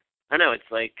here, I don't know, it's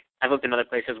like I've looked in other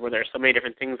places where there's so many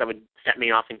different things that would set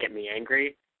me off and get me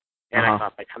angry. And I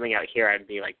thought by coming out here, I'd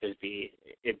be like, it'd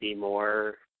be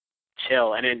more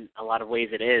chill. And in a lot of ways,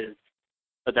 it is.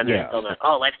 But then there's still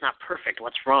life's not perfect.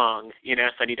 What's wrong? So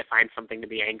I need to find something to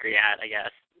be angry at, I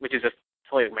guess, which is just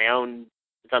totally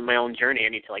it's on my own journey. I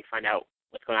need to like find out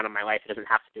what's going on in my life. It doesn't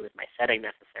have to do with my setting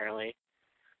necessarily.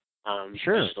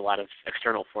 Sure. There's just a lot of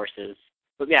external forces.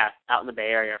 But yeah, out in the Bay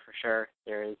Area for sure,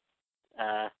 there is.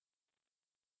 I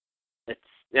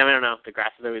don't know. The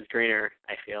grass is always greener,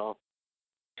 I feel.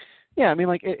 Yeah, I mean,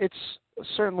 like it's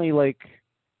certainly like,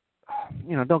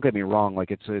 don't get me wrong.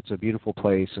 Like it's a beautiful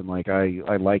place, and like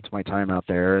I liked my time out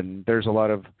there. And there's a lot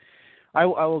of, I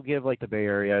will give like the Bay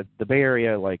Area. The Bay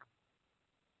Area, like,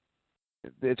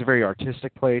 it's a very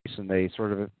artistic place, and they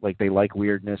sort of like they like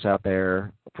weirdness out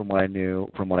there. From what I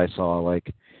knew, from what I saw,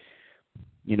 like,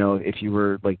 if you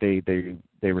were like they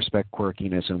respect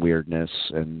quirkiness and weirdness,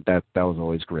 and that was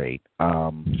always great.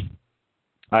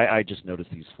 I just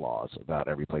noticed these flaws about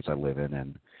every place I live in,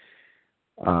 and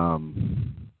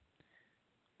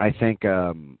I think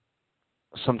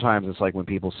sometimes it's like when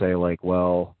people say like,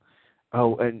 well,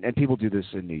 and people do this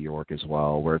in New York as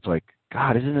well, where it's like,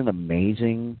 God, isn't it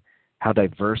amazing how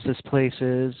diverse this place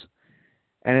is?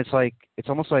 And it's like, it's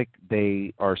almost like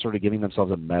they are sort of giving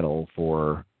themselves a medal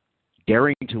for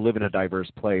daring to live in a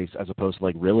diverse place as opposed to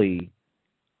like really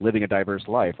living a diverse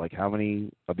life. Like, how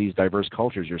many of these diverse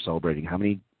cultures you're celebrating? How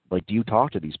many, like, do you talk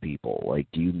to these people? Like,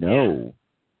 do you know,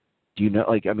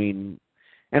 like, I mean,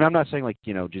 and I'm not saying like,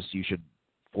 just you should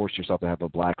force yourself to have a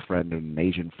black friend and an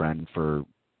Asian friend for,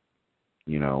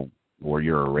 or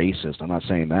you're a racist. I'm not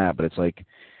saying that, but it's like,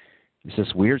 it's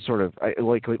this weird sort of,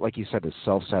 like you said, this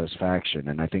self-satisfaction.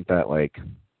 And I think that, like,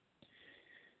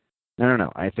 I don't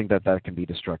know. I think that can be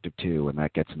destructive too, and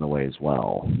that gets in the way as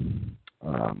well.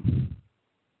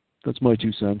 That's my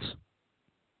 2 cents.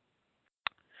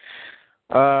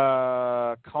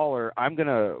 Caller, I'm going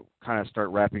to kind of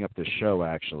start wrapping up the show,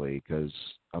 actually, because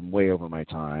I'm way over my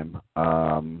time.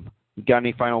 You got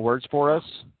any final words for us?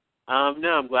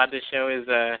 No, I'm glad the show is,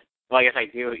 well, I guess I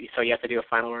do, so you have to do a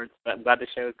final words, but I'm glad the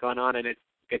show is going on, and it's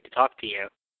good to talk to you.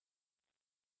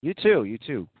 You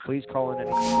too. Please call in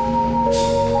anytime.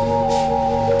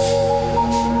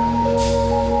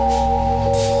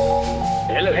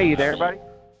 Hello. Hey, you there, buddy?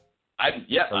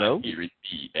 Hello? I'm here.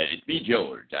 It's me,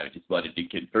 George. I just wanted to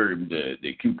confirm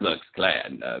the Ku Klux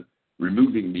Klan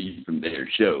removing me from their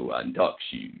show on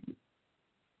TalkShoe.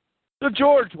 So,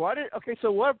 George,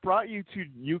 so what brought you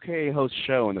to UK Host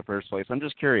Show in the first place? I'm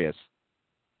just curious.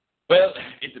 Well,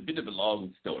 it's a bit of a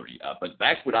long story, but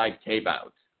back when I came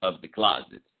out of the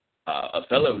closet, a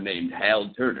fellow named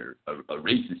Hal Turner, a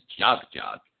racist jock,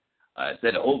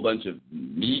 said a whole bunch of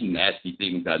mean, nasty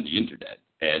things on the internet.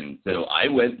 And so I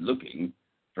went looking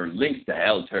for links to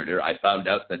Hal Turner. I found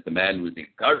out that the man was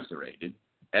incarcerated,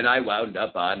 and I wound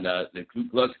up on the Ku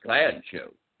Klux Klan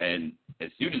show. And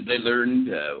as soon as they learned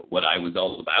what I was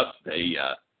all about, they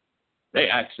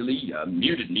actually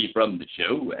muted me from the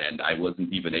show, and I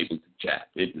wasn't even able to chat.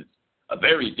 It was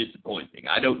very disappointing.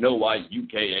 I don't know why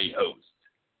UKA Host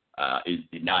is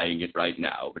denying it right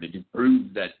now, but it just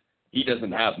proves that he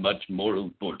doesn't have much moral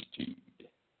fortitude.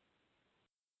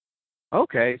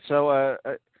 Okay, so,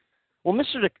 well,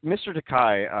 Mr.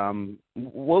 Takai, do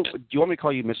you want me to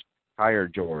call you Mr. Takai or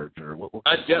George, or what?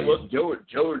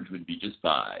 George would be just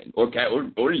fine, or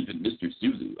even Mr.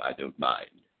 Sulu. I don't mind.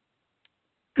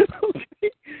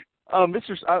 Okay. I'm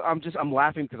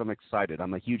laughing because I'm excited.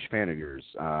 I'm a huge fan of yours.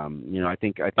 I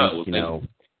think I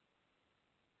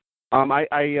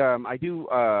do.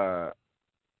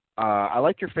 I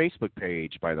like your Facebook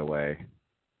page, by the way.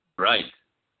 Right.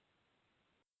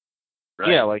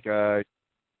 Yeah,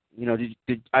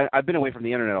 I've been away from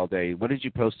the internet all day. What did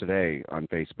you post today on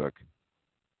Facebook?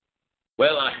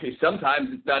 Well, sometimes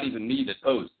it's not even me that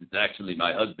posts. It's actually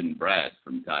my husband, Brad,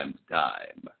 from time to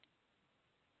time.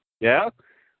 Yeah?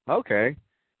 Okay.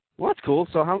 Well, that's cool.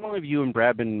 So how long have you and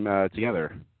Brad been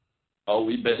together? Oh,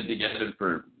 we've been together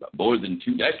for more than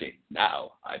 2 decades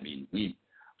now. I mean,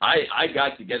 I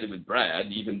got together with Brad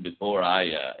even before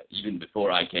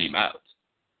I came out.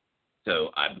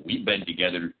 So we've been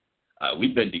together.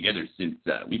 We've been together since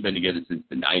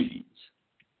the 90s.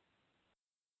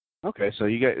 Okay, so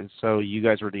you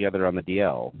guys were together on the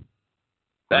DL.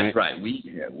 That's right.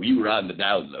 We were on the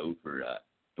down low for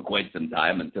quite some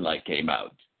time until I came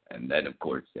out, and then of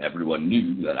course everyone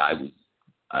knew that I was.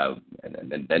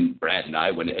 And then Brad and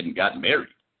I went ahead and got married.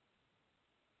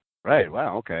 Right.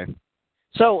 Wow. Okay.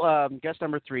 So guest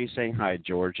number 3 saying hi,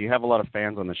 George. You have a lot of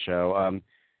fans on the show.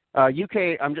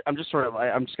 UK. I'm just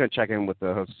going to check in with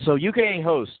the host. So UK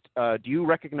host, do you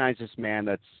recognize this man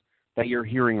that you're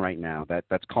hearing right now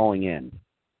that's calling in?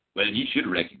 Well, he should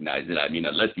recognize it. I mean,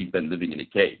 unless he's been living in a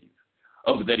cave.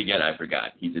 Oh, but then again, I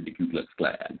forgot. He's in the Ku Klux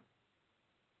Klan.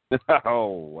 Oh,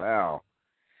 wow.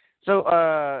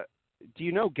 So, do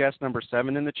you know guest number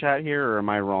 7 in the chat here, or am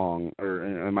I wrong? Or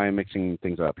am I mixing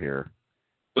things up here?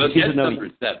 Well, guest number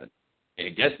 7.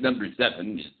 Guest number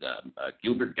 7 is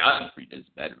Gilbert Gottfried, as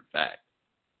a matter of fact.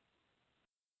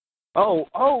 Oh,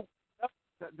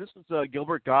 this is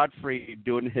Gilbert Gottfried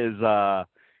doing his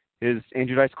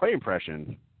Andrew Dice Clay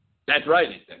impression. That's right.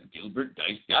 It's Gilbert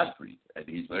Dice Gottfried. And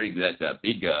he's wearing that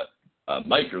big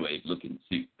microwave-looking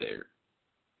suit there.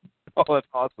 Oh, that's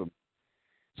awesome.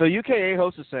 So UKA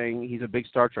host is saying he's a big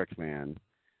Star Trek fan.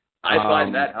 I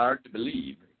find that hard to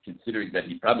believe, considering that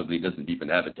he probably doesn't even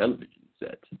have a television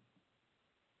set.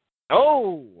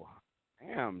 Oh,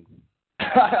 damn.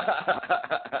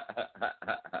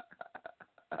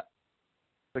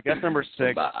 So guest number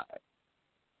 6. Bye.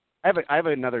 I have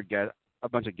another guest, a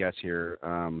bunch of guests here.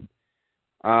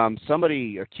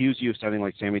 Somebody accused you of sounding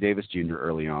like Sammy Davis Jr.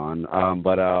 early on,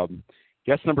 but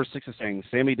guest number 6 is saying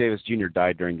Sammy Davis Jr.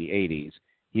 died during the 80s.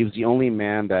 He was the only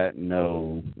man that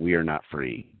we are not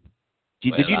free.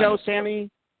 Did you know Sammy?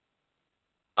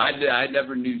 I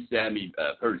never knew Sammy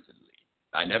personally.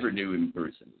 I never knew him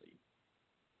personally.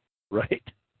 Right.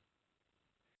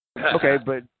 Okay,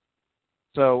 but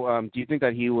so do you think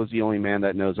that he was the only man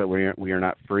that knows that we are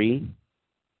not free?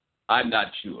 I'm not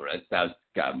sure. That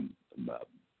sounds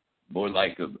more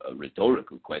like a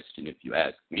rhetorical question, if you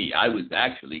ask me. I was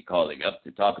actually calling up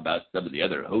to talk about some of the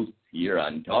other hosts here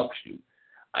on TalkShoe.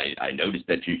 I noticed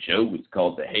that your show was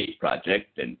called The Hate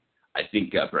Project, and I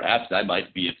think perhaps I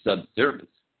might be of some service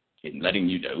in letting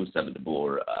you know some of the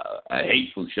more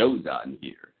hateful shows on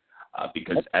here.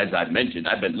 Because, as I mentioned,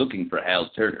 I've been looking for Hal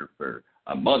Turner for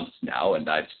months now, and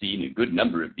I've seen a good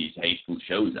number of these hateful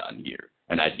shows on here,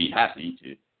 and I'd be happy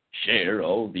to share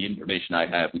all the information I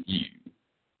have with you.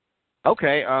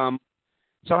 Okay,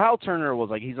 so Hal Turner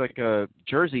he's like a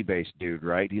Jersey-based dude,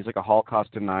 right? He's like a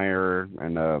Holocaust denier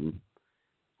and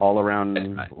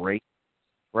all-around rape,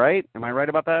 right? Am I right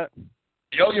about that?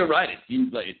 Oh, you're right. It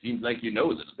seems like you know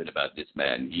a little bit about this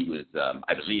man. He was,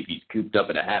 I believe, he's cooped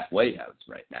up in a halfway house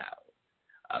right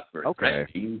now for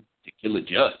threatening to kill a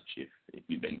judge. If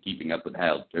you've been keeping up with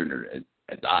Hal Turner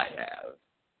as I have.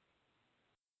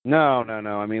 No.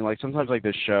 I mean, like sometimes like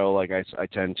this show, like I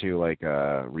tend to like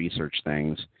research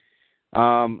things.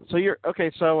 So you're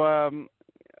okay. So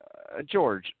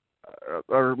George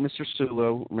or Mr.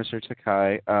 Sulu, Mr.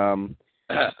 Takai.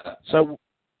 So what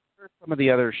are some of the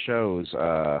other shows?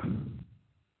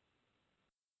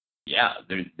 Yeah,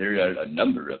 there are a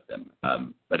number of them.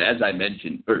 But as I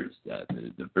mentioned first,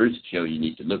 the first show you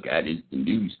need to look at is the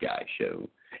News Guy show.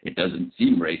 It doesn't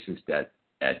seem racist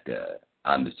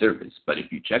on the surface, but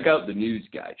if you check out the News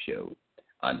Guy show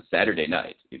on Saturday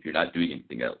night, if you're not doing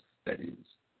anything else, that is,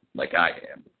 like I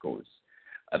am, of course.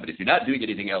 But if you're not doing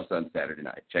anything else on Saturday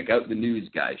night, check out the News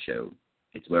Guy show.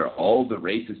 It's where all the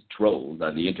racist trolls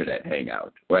on the internet hang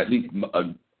out, or at least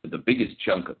the biggest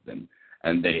chunk of them.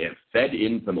 And they have fed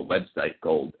in from a website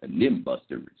called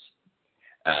Nimbusters.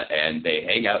 And they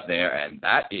hang out there, and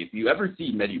that, if you ever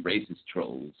see many racist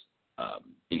trolls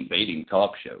invading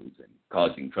talk shows and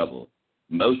causing trouble,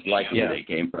 most likely they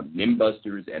came from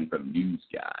Nimbusters and from News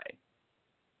Guy.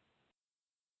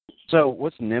 So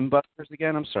what's Nimbusters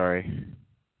again? I'm sorry.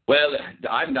 Well,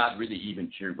 I'm not really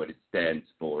even sure what it stands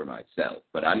for myself,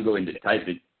 but I'm going to type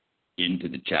it into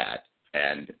the chat.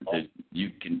 And you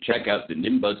can check out the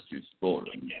Nimbusters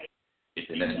forum. It's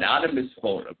an anonymous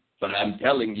forum, but I'm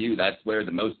telling you that's where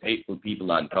the most hateful people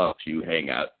on TalkShoe hang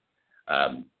out.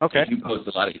 Okay. They do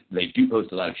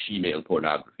post a lot of she-male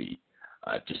pornography.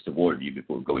 Just to warn you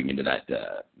before going into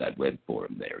that web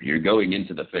forum there. You're going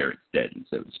into the ferret's den,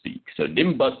 so to speak. So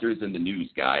Nimbusters and the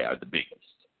News Guy are the biggest.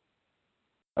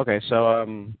 Okay,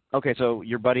 so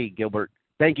your buddy Gilbert.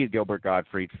 Thank you, Gilbert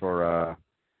Gottfried, for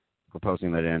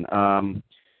posting that in.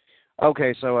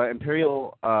 Okay, so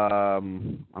Imperial.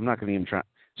 I'm not going to even try.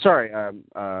 Sorry,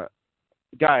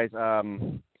 guys.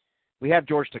 We have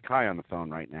George Takai on the phone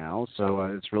right now, so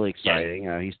it's really exciting.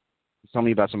 He's telling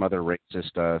me about some other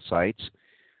racist sites.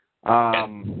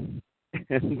 And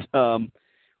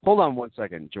hold on one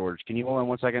second, George. Can you hold on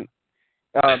one second?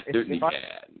 Certainly can.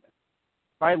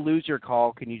 If I lose your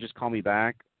call, can you just call me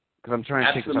back? Because I'm trying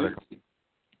to take this other call.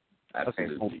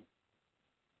 Absolutely.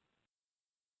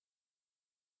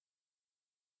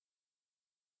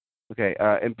 Okay,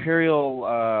 Imperial,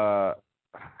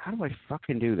 how do I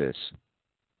fucking do this?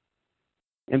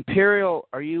 Imperial,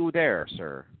 are you there,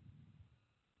 sir?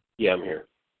 Yeah, I'm here.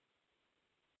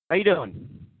 How you doing?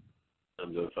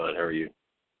 I'm doing fine. How are you?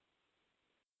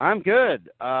 I'm good.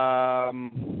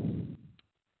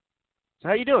 So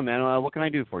how you doing, man? What can I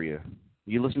do for you?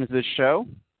 You listening to this show?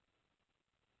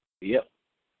 Yep.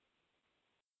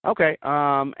 Okay,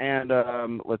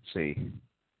 let's see.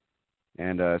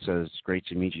 And it says, great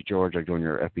to meet you, George. I joined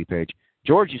your FB page.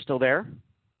 George, you still there?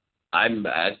 I'm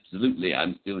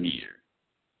still here.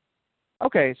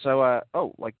 Okay, so,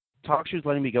 TalkShoe's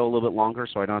letting me go a little bit longer,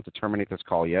 so I don't have to terminate this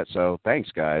call yet. So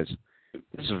thanks, guys.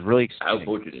 This is really exciting. How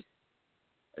fortunate.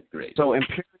 That's great. So,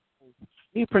 Imperial,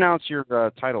 can you pronounce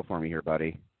your title for me here,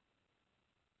 buddy?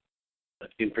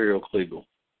 Imperial Kleagle.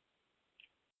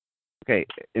 Okay,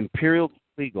 Imperial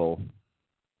Kleagle,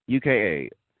 UKA.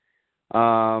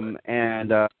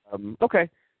 Okay.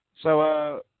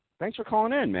 So, thanks for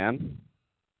calling in, man.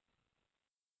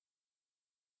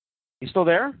 You still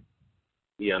there?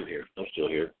 Yeah, I'm here. I'm still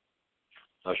here.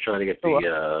 I was trying to get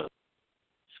the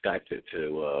Skype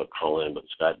to call in, but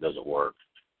Skype doesn't work.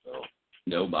 So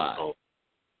no bye.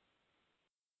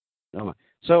 No.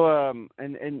 So,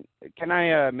 and can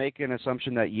I make an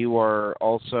assumption that you are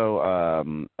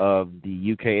also of the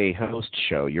UKA host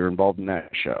show? You're involved in that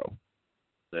show.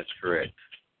 That's correct.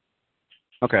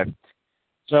 Okay.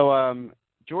 So,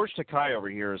 George Takai over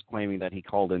here is claiming that he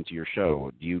called into your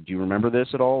show. Do you remember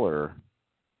this at all, or?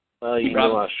 You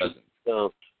know, I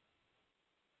don't.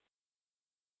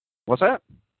 What's that?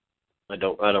 I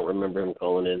don't remember him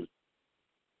calling in.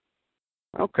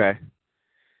 Okay.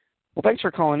 Well, thanks for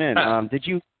calling in. Did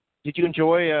you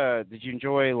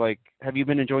enjoy like? Have you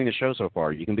been enjoying the show so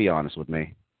far? You can be honest with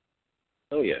me.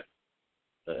 Oh yeah.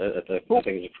 I think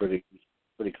it's a pretty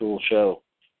cool show.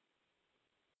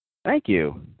 Thank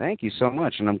you so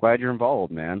much, and I'm glad you're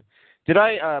involved, man. Did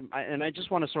I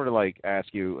just want to sort of like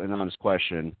ask you an honest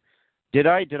question. Did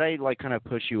I like kind of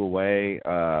push you away?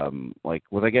 Like,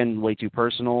 was I getting way too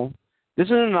personal? This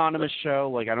is an anonymous show.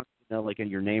 Like, I don't know like in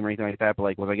your name or anything like that. But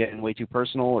like, was I getting way too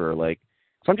personal, or like?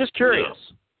 So I'm just curious.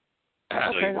 No.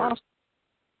 Okay, awesome.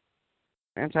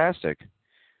 Fantastic.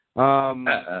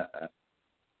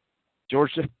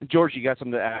 George, you got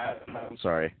something to add? I'm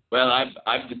sorry. Well, I'm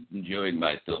just enjoying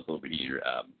myself over here.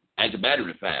 As a matter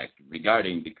of fact,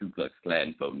 regarding the Ku Klux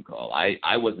Klan phone call,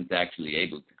 I wasn't actually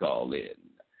able to call in.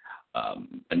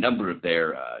 A number of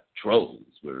their trolls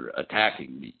were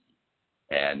attacking me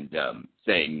and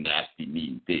saying nasty,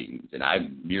 mean things, and I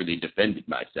merely defended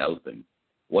myself, and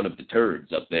one of the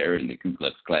turds up there in the Ku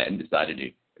Klux Klan decided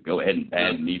to go ahead and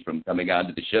ban me from coming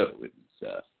onto the show. It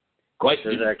was quite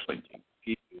disappointing.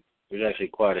 There's actually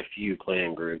quite a few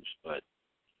Klan groups, but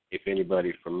if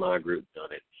anybody from my group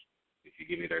done it, if you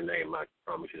give me their name, I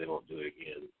promise you they won't do it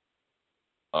again.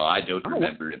 Oh, I don't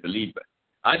remember it, believe me.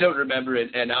 I don't remember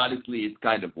it, and honestly, it's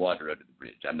kind of water under the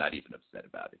bridge. I'm not even upset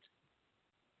about it.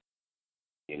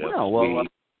 You know,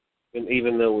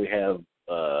 even though we have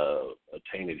a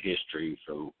tainted history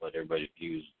from what everybody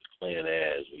views the Klan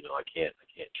as, you know, I can't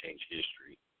change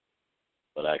history,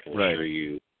 but I can assure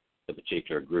you, the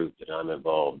particular group that I'm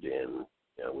involved in,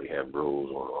 you know, we have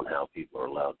rules on how people are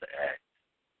allowed to act.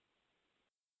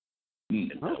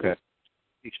 Okay.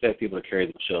 We expect people to carry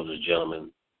themselves as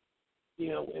gentlemen, you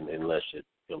know, unless it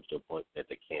comes to a point that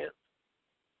they can't.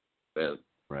 Well,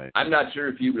 right. I'm not sure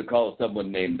if you recall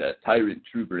someone named Tyrant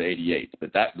Trooper 88,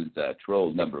 but that was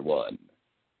troll number 1.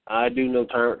 I do know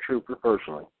Tyrant Trooper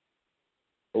personally.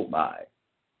 Oh my!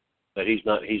 But he's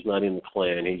not in the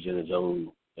Klan. He's in his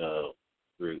own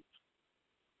group.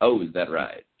 Oh, is that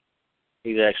right?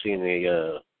 He's actually in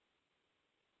the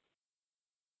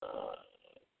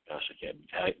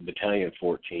Battalion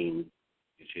 14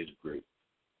 is his group.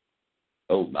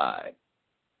 Oh my!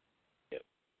 Yep.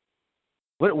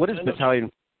 What is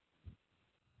Battalion?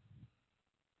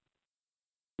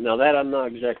 Now that I'm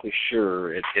not exactly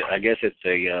sure. I guess it's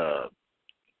a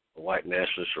white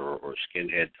nationalist or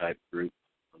skinhead type group.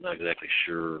 I'm not exactly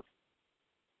sure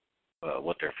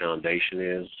what their foundation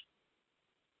is.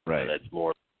 Right. That's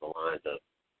more the lines of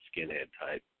skinhead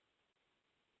type.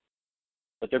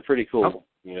 But they're pretty cool. Oh.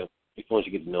 You know, once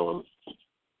you get to know them,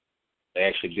 they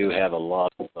actually do have a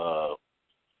lot of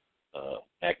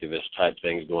activist type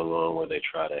things going on where they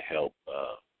try to help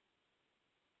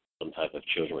some type of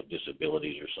children with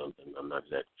disabilities or something. I'm not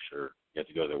exactly sure. You have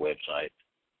to go to their website.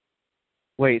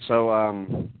 Wait, so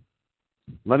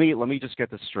let me just get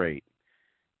this straight.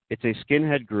 It's a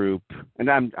skinhead group, and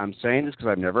I'm saying this because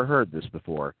I've never heard this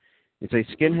before. It's a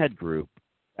skinhead group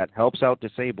that helps out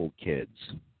disabled kids.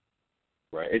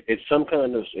 Right. It's some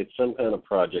kind of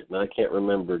project, and I can't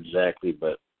remember exactly,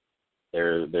 but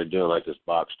they're doing like this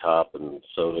box top and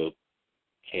soda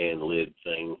can lid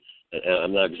thing. And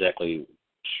I'm not exactly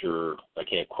sure. I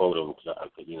can't quote them because I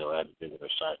haven't been to their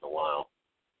site in a while.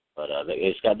 But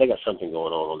they got something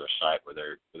going on their site where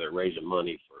they're raising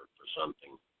money for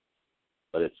something.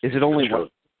 But is it only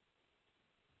white?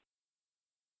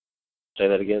 Say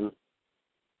that again.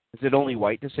 Is it only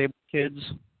white disabled kids?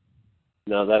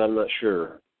 No, that I'm not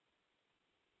sure.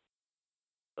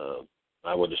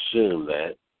 I would assume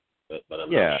that, but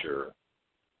I'm not sure.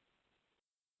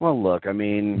 Well, look, I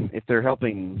mean, if they're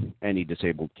helping any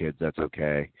disabled kids, that's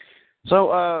okay.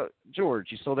 So, George,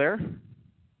 you still there?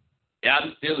 Yeah,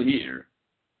 I'm still here.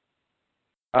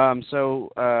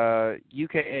 So,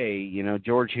 UKA,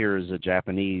 George here is a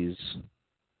Japanese.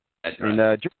 That's right.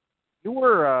 And you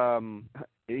were,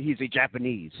 he's a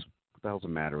Japanese. What the hell's the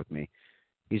matter with me?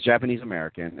 He's Japanese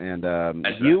American, and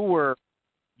you were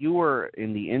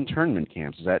in the internment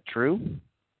camps. Is that true?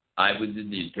 I was in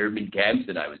the internment camps,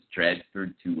 and I was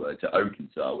transferred to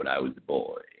Arkansas when I was a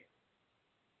boy.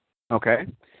 Okay.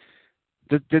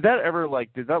 Did that ever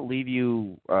did that leave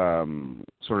you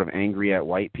sort of angry at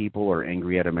white people or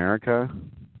angry at America?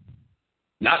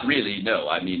 Not really. No.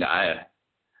 I mean, I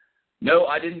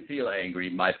didn't feel angry.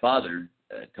 My father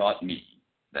taught me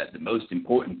that the most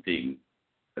important thing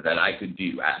that I could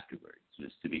do afterwards was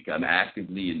to become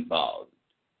actively involved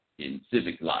in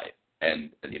civic life.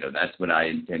 And, that's what I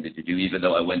intended to do, even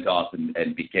though I went off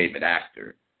and became an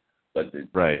actor. But the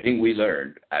thing we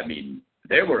learned, I mean,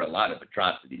 there were a lot of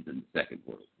atrocities in the Second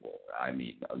World War. I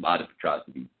mean, a lot of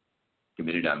atrocities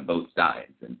committed on both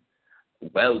sides. And,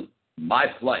 well, my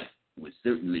plight was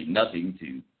certainly nothing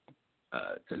to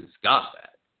scoff at.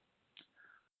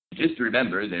 Just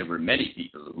remember, there were many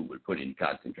people who were put in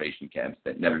concentration camps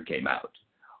that never came out.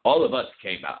 All of us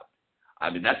came out. I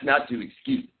mean, that's not to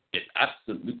excuse it. It's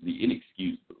absolutely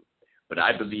inexcusable. But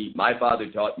I believe my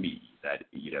father taught me that,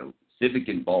 civic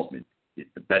involvement is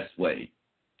the best way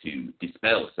to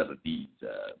dispel some of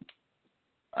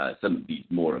these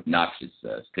more obnoxious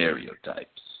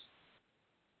stereotypes.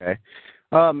 Okay.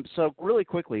 So really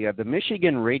quickly, the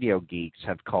Michigan Radio Geeks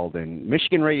have called in.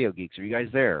 Michigan Radio Geeks, are you guys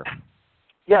there?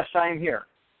 Yes, I am here.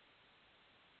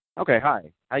 Okay,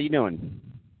 hi. How you doing?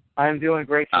 I'm doing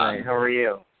great tonight. How are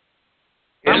you?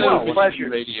 Hello, pleasure.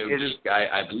 Radio Geek.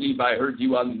 I believe I heard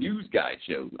you on the News Guy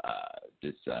show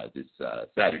this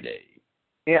Saturday.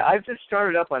 Yeah, I've just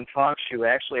started up on TalkShoe.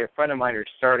 Actually, a friend of mine is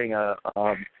starting a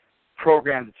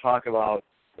program to talk about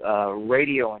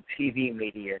radio and TV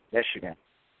media in Michigan.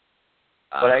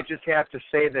 But I just have to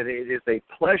say that it is a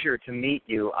pleasure to meet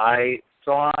you. I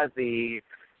saw the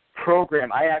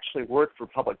program. I actually work for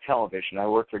public television. I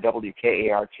work for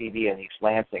WKAR-TV in East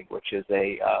Lansing, which is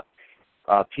a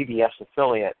PBS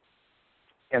affiliate.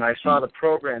 And I saw the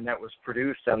program that was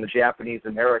produced on the Japanese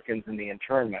Americans in the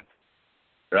internment.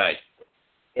 Right.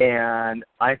 And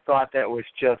I thought that was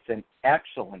just an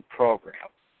excellent program.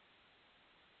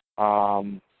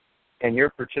 And your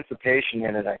participation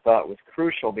in it, I thought, was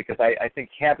crucial because I think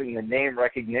having the name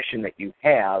recognition that you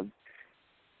have,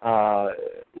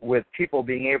 with people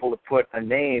being able to put a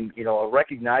name, a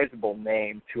recognizable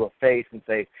name to a face and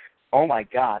say, oh, my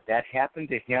God, that happened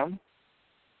to him?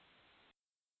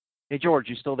 Hey, George,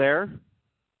 you still there?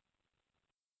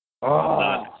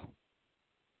 Oh.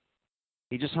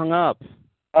 He just hung up.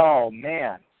 Oh,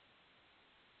 man.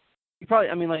 He probably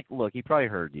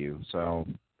heard you, so.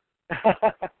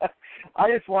 I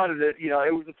just wanted to,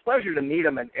 it was a pleasure to meet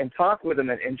him and talk with him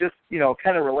and just,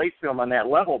 kind of relate to him on that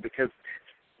level because,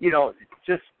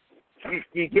 just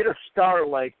you get a star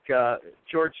like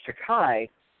George Takei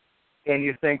and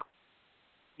you think,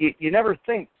 you never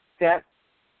think that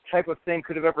type of thing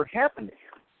could have ever happened to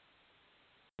him.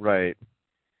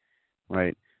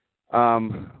 Right.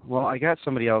 Well, I got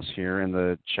somebody else here in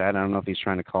the chat. I don't know if he's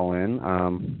trying to call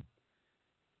in.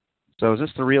 So is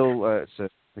this the real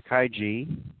Makai G.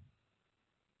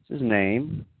 That's his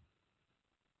name.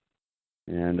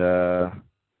 And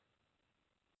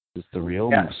is the real?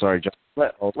 Yeah. Sorry, John.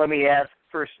 Let me ask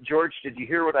first, George. Did you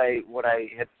hear what I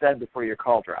had said before your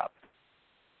call dropped?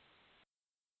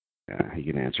 Yeah, he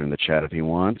can answer in the chat if he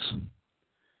wants.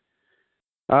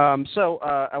 So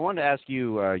I wanted to ask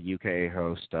you, UK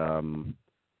host,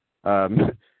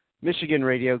 Michigan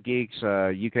Radio Geeks,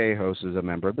 UK host is a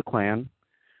member of the Klan.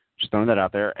 Just throwing that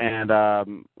out there. And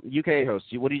UK host,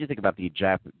 what did you think about the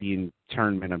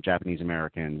internment of Japanese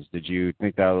Americans? Did you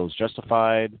think that was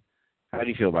justified? How do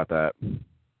you feel about that?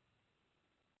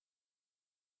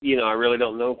 I really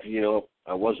don't know because,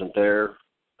 I wasn't there.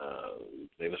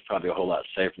 It was probably a whole lot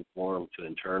safer for them to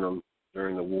intern them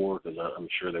during the war because I'm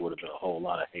sure there would have been a whole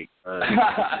lot of hate crimes.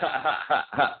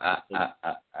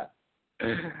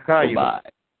 Bye.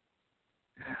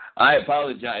 I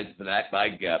apologize for that. My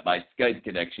Skype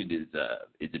connection is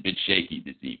a bit shaky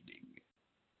this evening.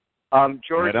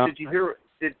 George, did you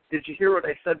hear what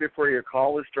I said before your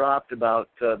call was dropped about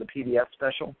the PDF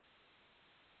special?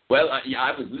 Well,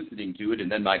 I was listening to it,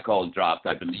 and then my call dropped.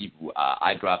 I believe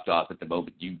I dropped off at the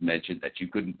moment you mentioned that you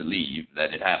couldn't believe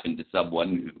that it happened to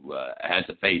someone who has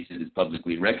a face that is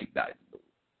publicly recognizable.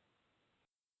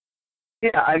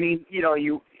 Yeah, I mean,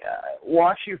 you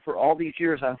watch you for all these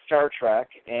years on Star Trek,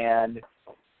 and,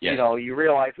 yes. You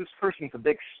realize this person's a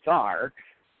big star,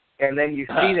 and then you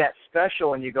see that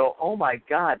special, and you go, oh, my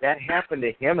God, that happened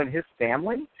to him and his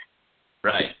family?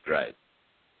 Right.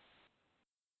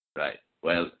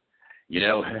 Well,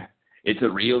 it's a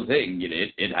real thing.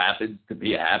 It happens to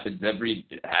be. It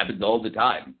happens all the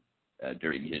time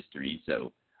during history.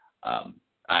 So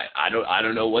I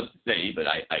don't know what to say, but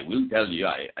I will tell you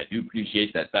I do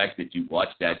appreciate that fact that you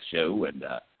watched that show, and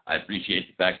I appreciate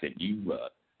the fact that you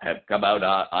have come out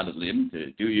on a limb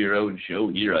to do your own show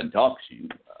here on TalkShoe.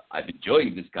 I'm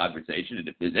enjoying this conversation, and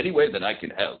if there's any way that I can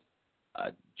help,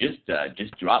 just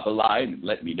drop a line and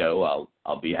let me know.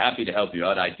 I'll be happy to help you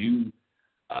out. I do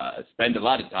spend a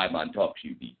lot of time on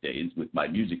TalkShoe these days with my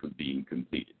musical being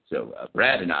completed. So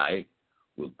Brad and I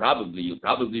you'll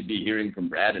probably be hearing from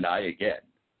Brad and I again.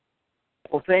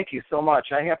 Well, thank you so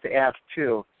much. I have to ask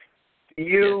too.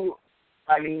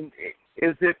 I mean,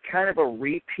 is it kind of a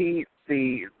repeat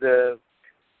the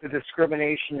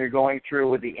discrimination you're going through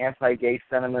with the anti-gay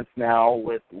sentiments now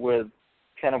with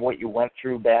kind of what you went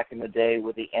through back in the day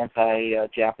with the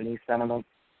anti-Japanese sentiments?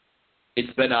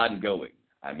 It's been ongoing.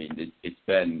 I mean,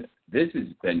 this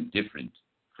has been different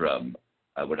from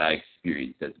what I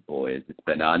experienced as a boy. It's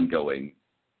been ongoing,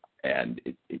 and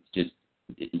it's just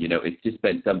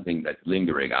been something that's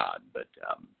lingering on. But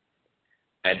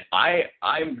and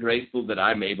I'm grateful that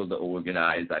I'm able to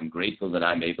organize. I'm grateful that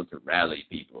I'm able to rally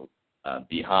people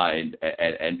behind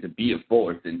and to be a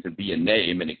force and to be a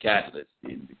name and a catalyst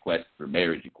in the quest for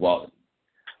marriage equality.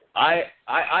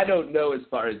 I don't know as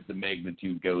far as the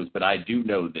magnitude goes, but I do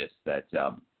know this, that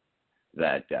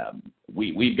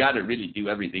we've got to really do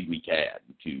everything we can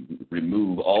to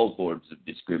remove all forms of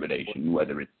discrimination,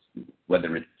 whether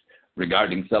it's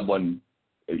regarding someone,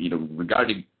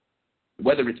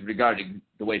 whether it's regarding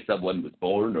the way someone was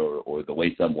born or the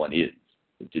way someone is.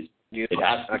 It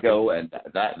has to go, and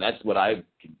that's what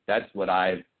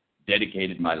I've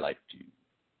dedicated my life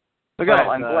to.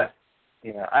 Well,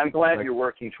 I'm glad you're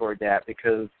working toward that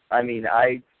because, I mean,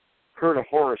 I heard a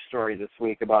horror story this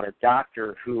week about a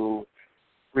doctor who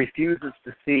refuses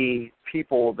to see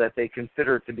people that they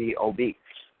consider to be obese.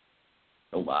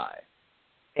 Oh, my.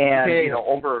 And,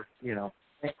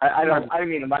 I don't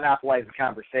mean to monopolize the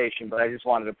conversation, but I just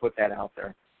wanted to put that out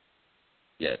there.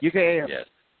 Yes. Yes.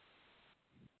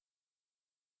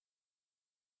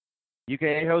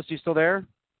 UKA host, you still there?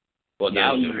 Well,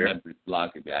 now the members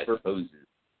blocking me, I suppose.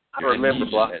 I remember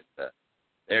block.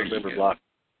 There you go. Block.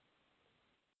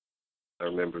 I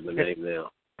remember the name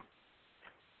now.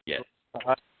 Yes.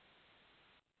 But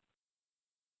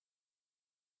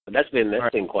that's been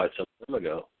quite some time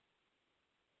ago.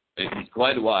 It was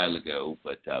quite a while ago,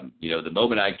 but the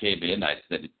moment I came in, I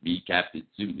said it's me, Captain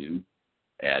Sulu,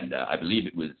 and I believe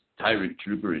it was Tyrant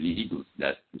Trooper and Eagle's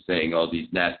Nest for saying all these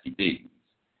nasty things,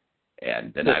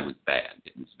 and then I was banned.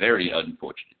 It was very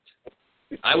unfortunate.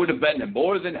 I would have been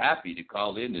more than happy to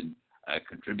call in and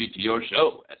contribute to your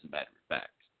show, as a matter of fact.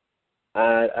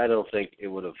 I don't think it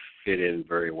would have fit in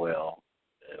very well.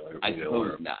 I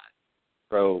suppose not.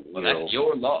 Well, that's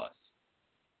your loss.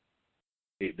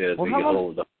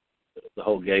 The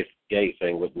whole gay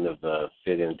thing wouldn't have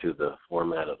fit into the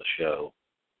format of the show.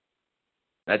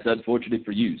 That's unfortunate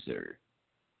for you, sir.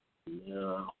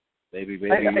 No, maybe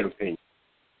your opinion.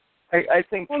 I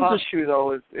think TalkShoe,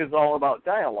 though, is all about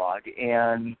dialogue,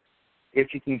 and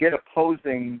if you can get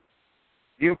opposing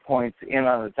viewpoints in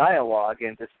on a dialogue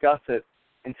and discuss it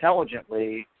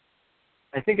intelligently,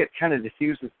 I think it kind of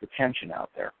diffuses the tension out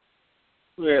there.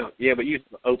 Well, yeah, but use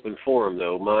an open forum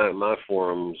though. My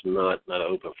forum's not an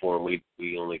open forum.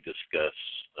 We only discuss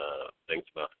things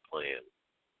about the Klan,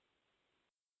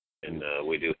 and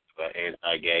we do about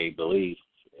anti-gay beliefs,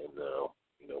 and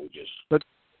we just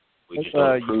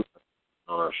don't prove it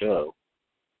on our show.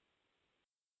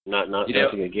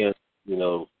 Nothing against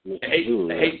the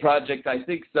Hate Project. I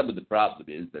think some of the problem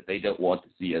is that they don't want to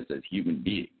see us as human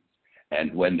beings,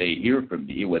 and when they hear from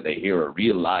me, when they hear a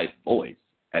real live voice,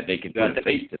 and they can put a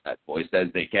face to that voice as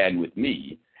they can with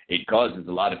me, it causes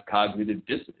a lot of cognitive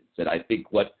dissonance. And I think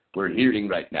what we're hearing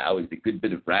right now is a good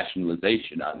bit of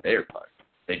rationalization on their part.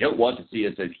 They don't want to see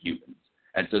us as humans,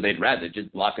 and so they'd rather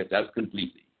just block us out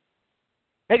completely.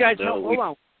 Hey guys, hold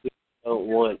on. We don't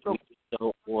want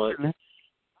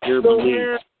your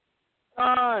belief.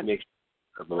 Hi,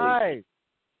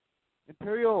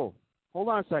 Imperial. Hold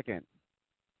on a second.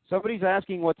 Somebody's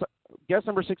asking guest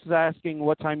number 6 is asking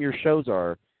what time your shows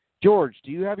are. George,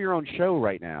 do you have your own show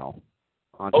right now?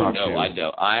 On no, I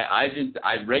don't.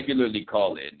 I regularly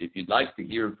call in. If you'd like to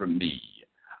hear from me,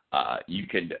 you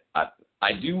could.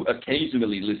 I do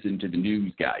occasionally listen to the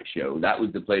News Guy show. That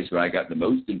was the place where I got the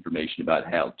most information about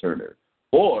Hal Turner.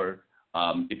 Or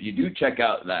if you do check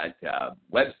out that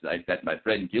website that my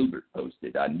friend Gilbert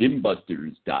posted on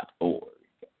nimbusters.org,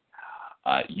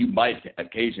 you might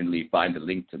occasionally find a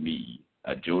link to me,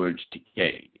 George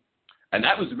Takei. And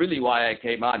that was really why I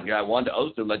came on here. I wanted to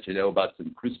also let you know about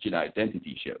some Christian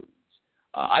identity shows.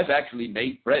 I've actually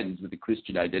made friends with the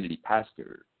Christian identity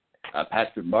pastor,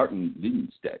 Pastor Martin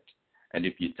Lindstedt. And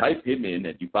if you type him in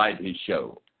and you find his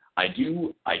show, I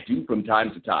do from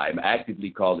time to time actively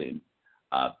call in.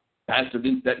 Pastor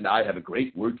Lindstedt and I have a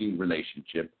great working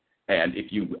relationship. And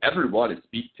if you ever want to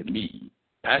speak to me,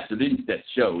 Pastor Lindstedt's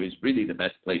show is really the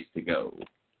best place to go.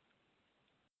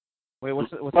 Wait, what's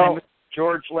the name?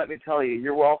 George, let me tell you,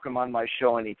 you're welcome on my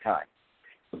show anytime.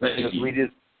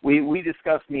 We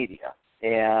discuss media,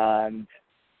 and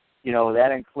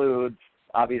that includes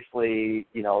obviously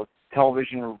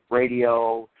television,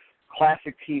 radio,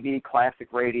 classic TV,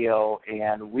 classic radio,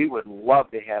 and we would love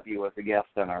to have you as a guest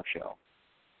on our show.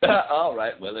 All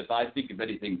right. Well, if I think of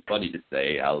anything funny to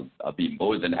say, I'll be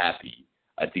more than happy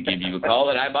to give you a call,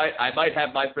 and I might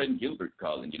have my friend Gilbert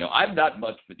call in. I'm not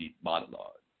much for these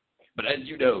monologues. But as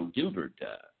you know, Gilbert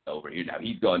over here, now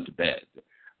he's gone to bed,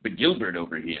 but Gilbert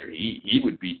over here, he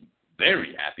would be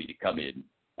very happy to come in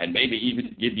and maybe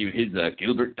even give you his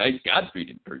Gilbert Dice Gottfried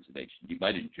impersonation. You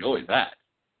might enjoy that.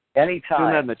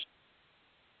 Anytime.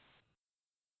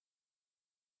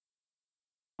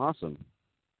 Awesome.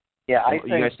 Yeah, I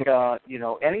think,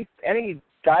 any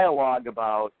dialogue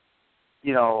about,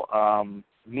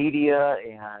 media,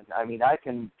 and, I mean, I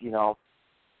can,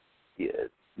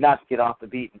 not to get off the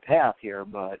beaten path here,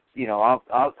 but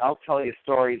I'll tell you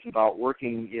stories about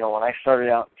working. When I started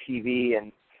out in TV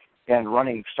and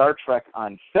running Star Trek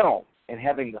on film and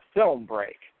having the film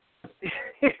break.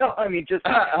 I mean, just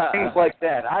things like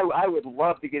that. I would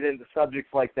love to get into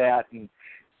subjects like that, and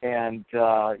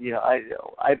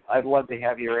I'd love to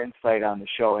have your insight on the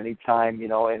show anytime.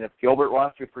 And if Gilbert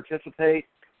wants to participate,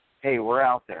 hey, we're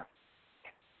out there.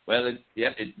 Well,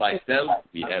 it's myself.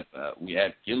 We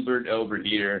have Gilbert over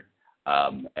here,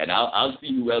 and I'll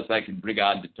see who else I can bring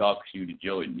on to talk show to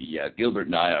join me. Gilbert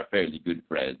and I are fairly good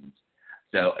friends,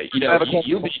 so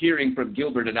you'll be hearing from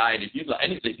Gilbert and I. And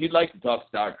if you'd like to talk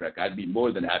Star Trek, I'd be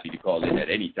more than happy to call in at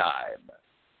any time.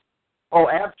 Oh,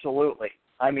 absolutely.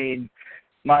 I mean,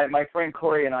 my friend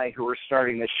Corey and I, who were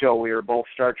starting this show, we were both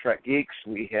Star Trek geeks.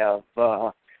 We have,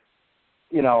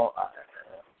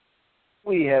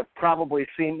 we have probably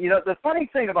seen, the funny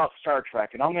thing about Star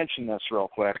Trek, and I'll mention this real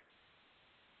quick,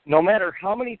 no matter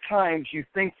how many times you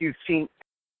think you've seen...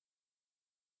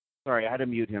 Sorry, I had to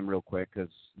mute him real quick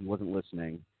because he wasn't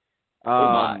listening.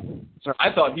 Sorry.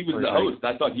 I thought he was the host.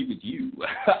 I thought he was you.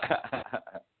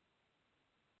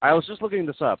 I was just looking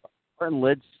this up. Martin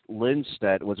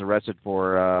Lindstedt was arrested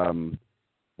for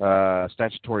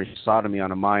statutory sodomy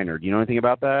on a minor. Do you know anything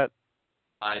about that?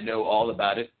 I know all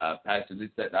about it. Pastor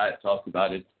Lindstedt and I have talked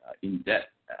about it in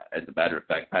depth. As a matter of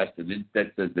fact, Pastor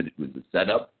Lindstedt says that it was a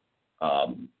setup.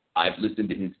 I've listened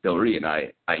to his story, and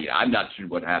I'm not sure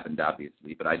what happened,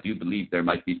 obviously, but I do believe there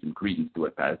might be some credence to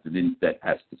what Pastor Lindstedt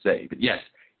has to say. But yes,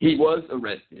 he was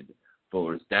arrested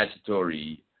for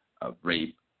statutory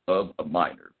rape of a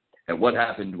minor. And what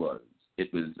happened was,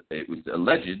 it was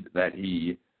alleged that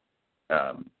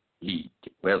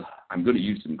I'm going to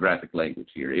use some graphic language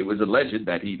here. It was alleged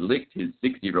that he licked his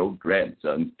 6-year-old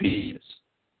grandson's penis.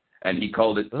 and he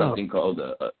called it something called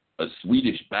a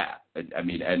Swedish bath. I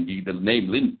mean, and the name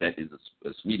Lindstedt is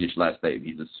a Swedish last name.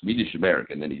 He's a Swedish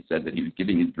American, and he said that he was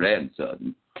giving his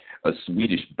grandson a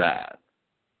Swedish bath.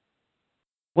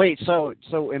 Wait, so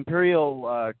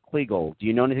Imperial Kleagle, do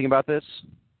you know anything about this?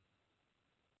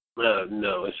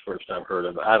 No, it's the first I've heard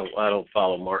of it. I don't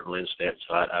follow Martin Lindstedt,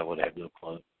 so I would have no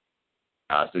clue.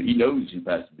 So he knows who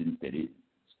Pastor Lindstedt is.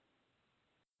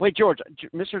 Wait, George,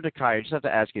 Mr. Takai, I just have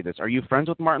to ask you this: are you friends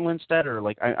with Martin Lindstedt, or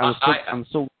like I'm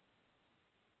so?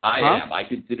 I am. I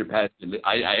consider Pastor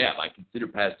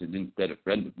Lindstedt a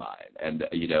friend of mine, and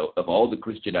of all the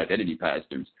Christian identity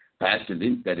pastors, Pastor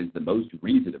Lindstedt is the most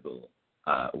reasonable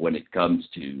when it comes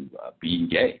to being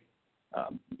gay.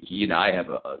 He and I have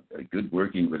a good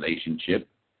working relationship,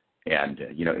 and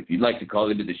if you'd like to call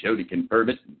into the show to confirm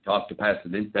it and talk to Pastor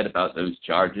Lindstedt about those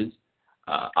charges,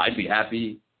 I'd be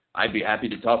happy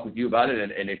to talk with you about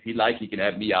it, and if he'd like, he can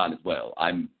have me on as well.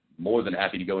 I'm more than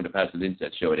happy to go into Pastor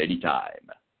Lindstedt's show at any time.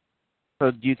 So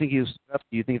do you think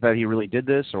that he really did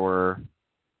this, or?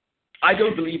 I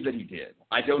don't believe that he did.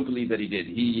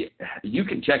 You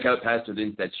can check out Pastor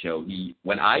Lindstedt's show.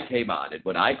 When I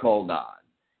called on,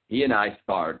 he and I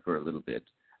sparred for a little bit.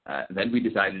 Then we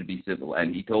decided to be civil,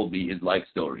 and he told me his life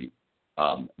story.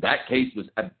 That case was,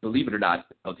 believe it or not,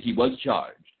 he was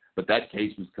charged, but that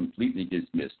case was completely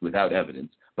dismissed without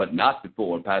evidence, but not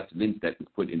before Pastor Lindstedt was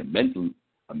put in a mental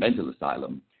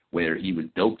asylum where he was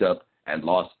doped up and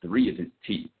lost 3 of his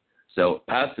teeth. So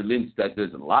Pastor Lindstedt,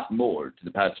 there's a lot more to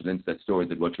the Pastor Lindstedt story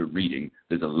than what you're reading.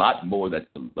 There's a lot more that's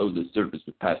below the surface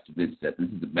with Pastor Lindstedt. This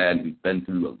is a man who's been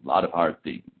through a lot of hard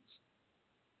things.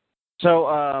 So,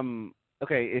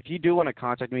 okay, if you do want to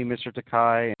contact me, Mr.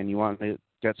 Takai, and you want to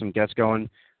get some guests going,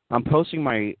 I'm posting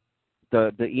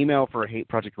the email for Hate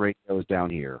Project Radio is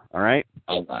down here. All right?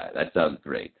 All right, that sounds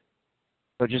great.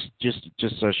 So just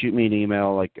shoot me an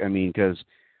email, because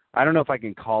I don't know if I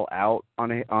can call out on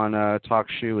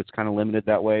TalkShoe. It's kind of limited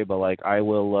that way, but I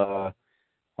will.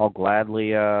 I'll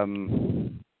gladly have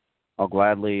him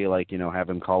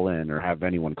call in or have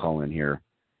anyone call in here.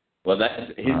 Well,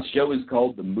 his show is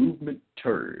called The Movement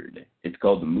Turd. It's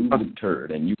called The Movement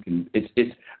Turd, and you can.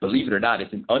 It's believe it or not,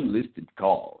 it's an unlisted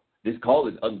call. This call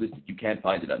is unlisted. You can't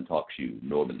find it on TalkShoe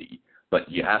normally,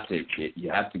 but you have to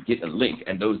get a link,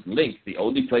 and those links, the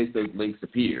only place those links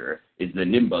appear is the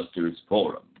Nimbusters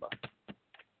forum.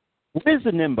 What is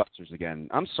the Nimbusters again?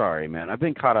 I'm sorry, man. I've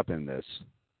been caught up in this.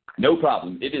 No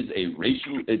problem. It's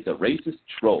a racist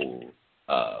troll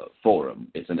forum.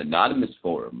 It's an anonymous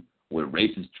forum where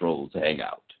racist trolls hang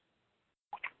out.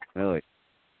 Really?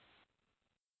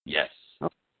 Yes. Oh.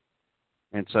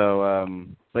 And so,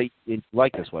 but you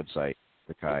like this website,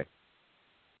 Takai?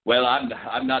 Well,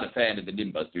 I'm not a fan of the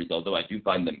Nimbusters, although I do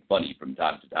find them funny from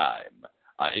time to time.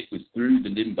 It was through the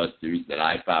Nimbusters that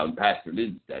I found Pastor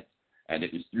Lindstedt, and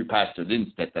it was through Pastor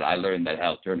Lindstedt that I learned that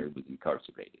Hal Turner was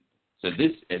incarcerated. So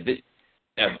this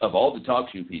of all the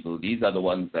TalkShoe people, these are the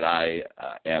ones that I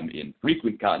am in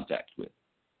frequent contact with.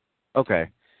 Okay,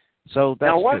 so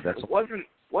that's now, good.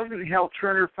 Wasn't Hal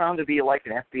Turner found to be like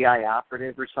an FBI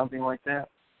operative or something like that?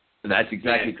 That's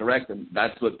exactly correct, and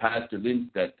that's what Pastor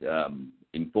Lindstedt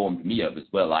informed me of as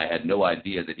well. I had no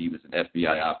idea that he was an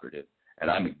FBI operative,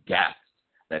 and I'm aghast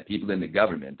that people in the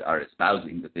government are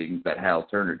espousing the things that Hal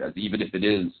Turner does, even if it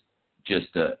is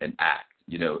just an act.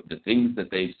 The things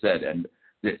that they've said, and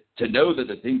to know that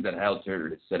the things that Hal Turner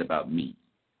has said about me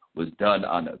was done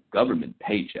on a government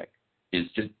paycheck is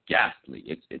just ghastly.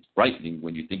 It's frightening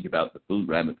when you think about the full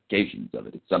ramifications of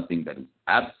it. It's something that is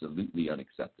absolutely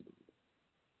unacceptable.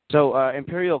 So,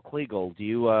 Imperial Kleagle, do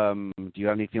you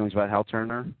have any feelings about Hal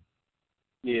Turner?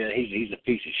 Yeah, he's a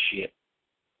piece of shit.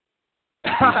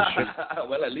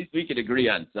 Well, at least we can agree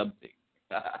on something.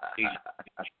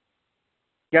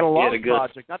 Got a long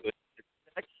project.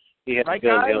 Right,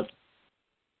 guys?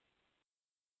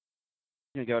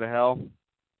 You go to hell.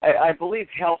 I believe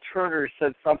Hal Turner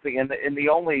said something, in the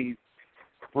only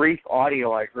brief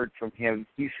audio I heard from him,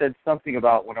 he said something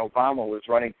about when Obama was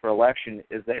running for election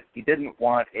is that he didn't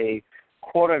want a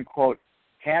quote-unquote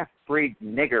half-breed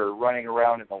nigger running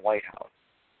around in the White House.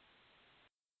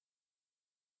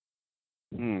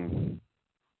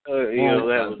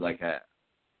 That was like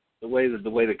the way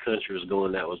the country was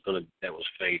going. That was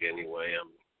fate anyway.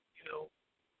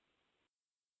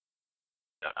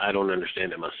 I don't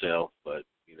understand it myself, but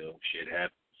shit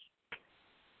happens.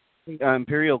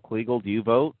 Imperial Kleagle, do you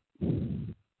vote?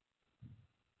 When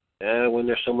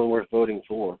there's someone worth voting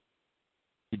for.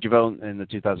 Did you vote in the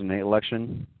 2008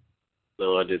 election?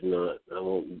 No, I did not. I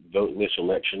won't vote in this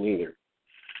election either.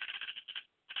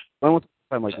 When was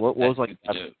the time? What was that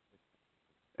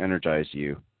energized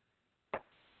you?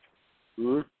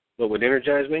 What would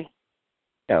energize me?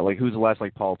 Yeah, like who's the last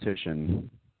like politician?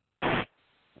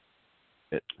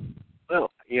 Well,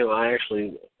 I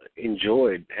actually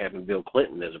enjoyed having Bill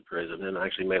Clinton as a president. I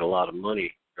actually made a lot of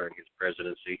money during his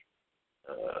presidency.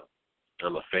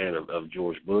 I'm a fan of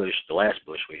George Bush, the last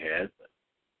Bush we had.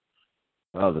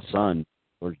 Oh, the son,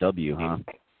 George W., huh?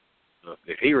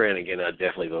 If he ran again, I'd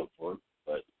definitely vote for him.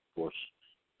 But, of course,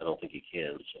 I don't think he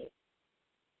can. So.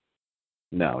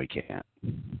 No, he can't.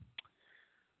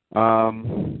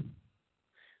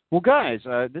 Well, guys,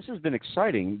 this has been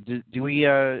exciting. Do we?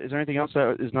 Is there anything else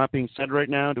that is not being said right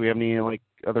now? Do we have any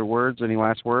other words? Any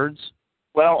last words?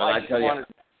 Well, I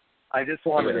just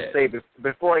wanted to say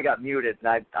before I got muted,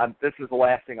 and this is the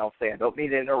last thing I'll say. I don't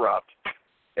mean to interrupt,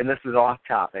 and this is off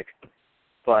topic,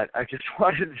 but I just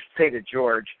wanted to say to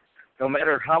George, no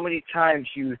matter how many times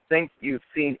you think you've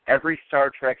seen every Star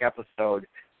Trek episode,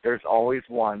 there's always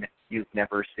one you've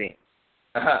never seen.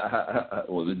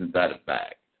 Well, isn't that a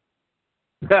fact?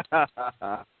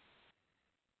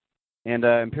 And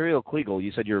Imperial Kleagle,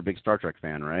 you said you're a big Star Trek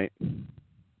fan, right?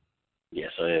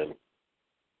 Yes, I am.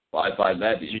 Well, I find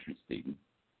that interesting.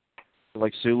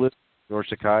 Like Sulu or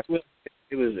Sakai? Well,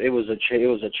 it was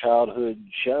a childhood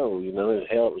show.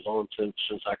 Hell, it was on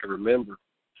since I could remember.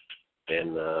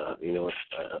 And I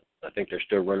think they're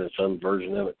still running some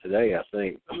version of it today. I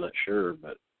think I'm not sure,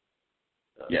 but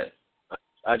yes,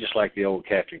 I just like the old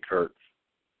Captain Kirk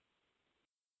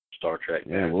Star Trek.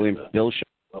 Yeah, Bill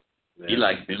Shatner. You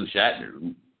like Bill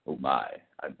Shatner? Oh my!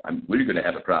 We're going to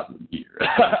have a problem here.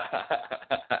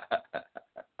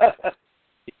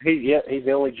 He's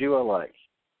the only Jew I like.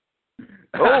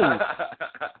 Oh,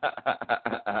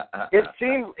 it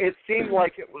seemed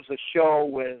like it was a show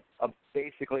with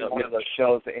basically one of those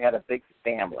shows that had a big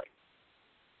family.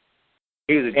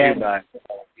 He was a Jew guy.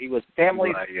 He was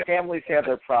families have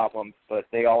their problems, but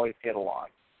they always get along.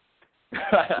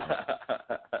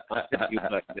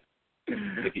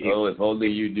 If only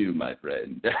you do, my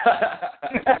friend.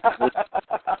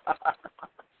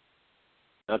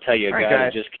 I'll tell you a guy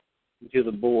that just came to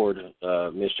the board,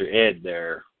 Mr. Ed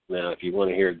there. Now, if you want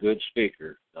to hear a good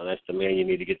speaker, that's the man you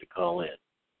need to get to call in.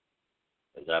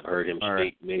 As I've heard him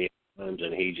speak many times,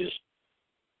 and he just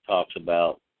talks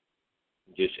about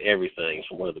just everything.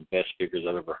 He's one of the best speakers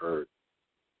I've ever heard.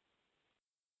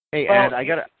 Hey, Ed, I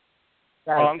gotta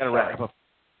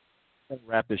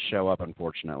wrap this show up,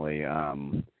 unfortunately.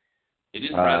 It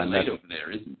is rather late over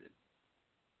there, isn't it?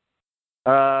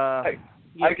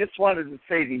 I just wanted to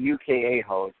say to UKA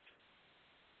host,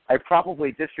 I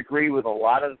probably disagree with a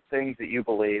lot of things that you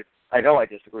believe. I know I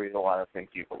disagree with a lot of things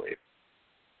you believe.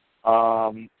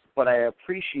 But I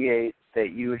appreciate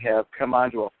that you have come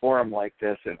onto a forum like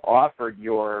this and offered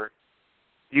your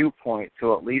viewpoint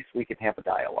so at least we can have a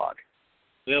dialogue.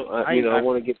 Well, I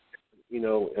want to get,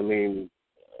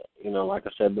 like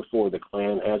I said before, the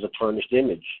Klan has a tarnished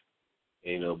image,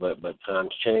 but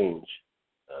times change.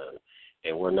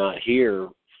 And we're not here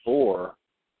for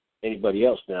anybody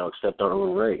else now except our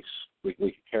own race. We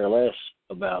could care less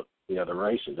about the other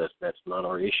races. That's not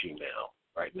our issue now.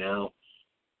 Right now,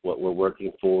 what we're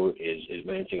working for is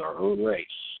advancing our own race.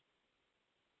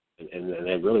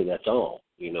 And really that's all.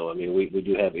 We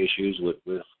do have issues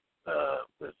with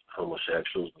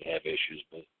homosexuals. We have issues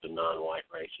with the non-white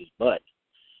races, but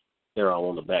they're all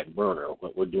on the back burner.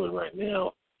 What we're doing right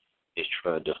now is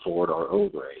trying to forward our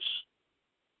own race.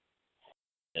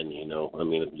 And,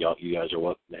 you guys are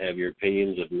welcome to have your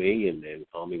opinions of me and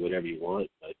call me whatever you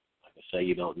want. But like I say,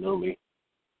 you don't know me.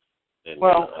 And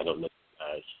I don't know you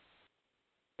guys.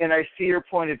 And I see your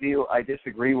point of view. I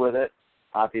disagree with it,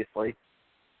 obviously.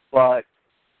 But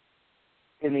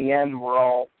in the end, we're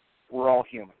all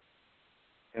human.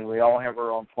 And we all have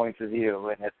our own points of view.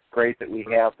 And it's great that we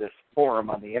have this forum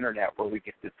on the Internet where we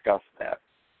can discuss that.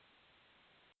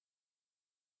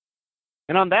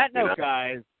 And on that note,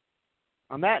 guys,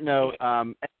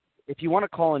 if you want to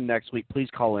call in next week, please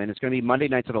call in. It's going to be Monday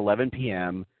nights at 11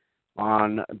 p.m.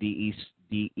 on the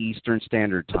Eastern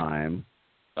Standard Time.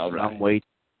 All right. Some way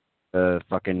the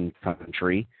fucking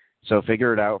country. So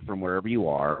figure it out from wherever you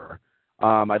are.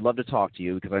 I'd love to talk to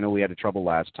you because I know we had trouble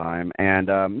last time. And,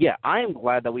 I am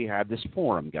glad that we had this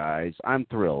forum, guys. I'm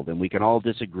thrilled. And we can all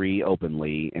disagree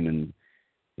openly and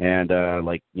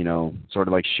sort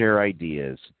of like share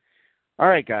ideas. All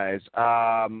right, guys.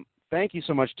 Thank you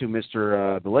so much to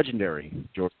Mr. The legendary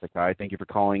George Sakai. Thank you for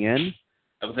calling in.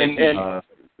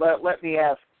 Let me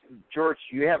ask, George,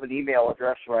 do you have an email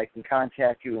address where I can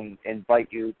contact you and invite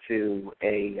you to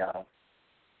a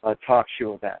talk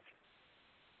show event?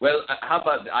 Well, how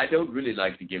about, I don't really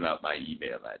like to give out my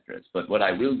email address, but what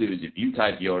I will do is if you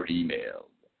type your email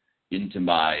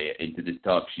into this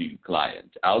TalkShoe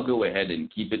client. I'll go ahead and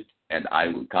keep it, and I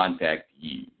will contact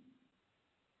you.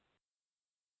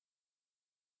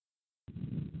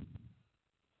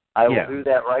 I will do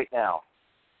that right now.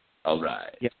 All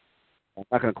right. Yeah. I'm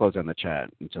not going to close down the chat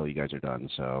until you guys are done,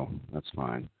 so that's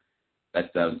fine.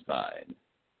 That sounds fine.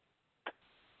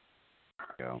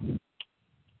 Go.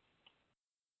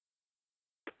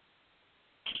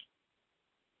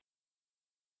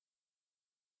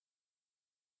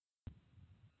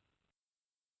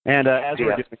 And as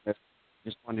we're doing this,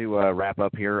 just want to wrap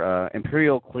up here.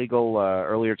 Imperial Kleagle,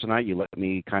 earlier tonight, you let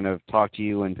me kind of talk to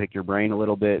you and pick your brain a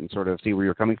little bit and sort of see where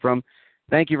you're coming from.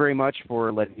 Thank you very much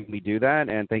for letting me do that,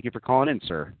 and thank you for calling in,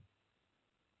 sir.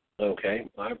 Okay,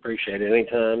 I appreciate it.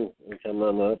 Anytime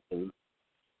I'm up and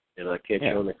I catch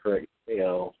you on the correct day,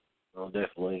 I'll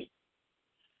definitely.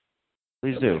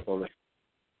 Please do.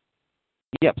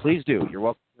 Yeah, please do. You're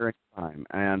welcome here anytime.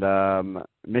 And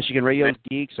Michigan Radio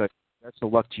Geeks, best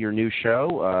of luck to your new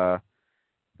show.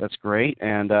 That's great.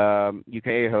 And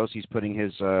UKA host, he's putting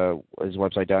his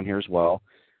website down here as well.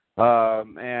 So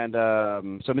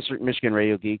Mr. Michigan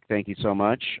Radio Geek, thank you so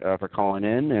much for calling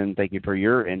in, and thank you for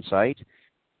your insight.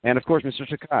 And of course, Mr.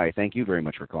 Sakai, thank you very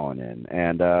much for calling in.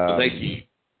 And thank you.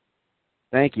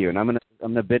 Thank you. And I'm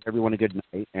gonna bid everyone a good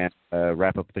night and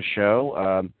wrap up the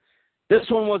show. This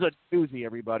one was a doozy,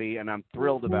 everybody, and I'm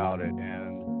thrilled about it.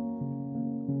 And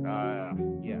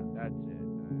yeah, that's it.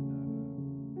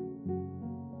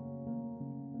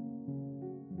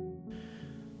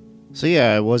 So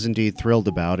yeah, I was indeed thrilled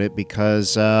about it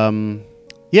because, I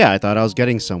thought I was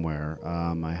getting somewhere.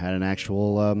 I had an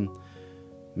actual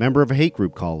member of a hate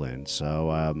group call in, so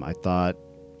I thought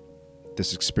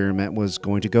this experiment was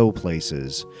going to go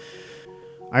places.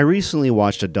 I recently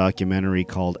watched a documentary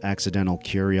called Accidental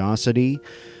Curiosity.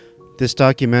 This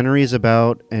documentary is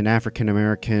about an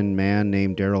African-American man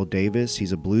named Daryl Davis.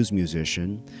 He's a blues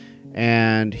musician,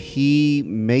 and he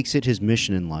makes it his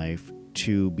mission in life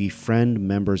to befriend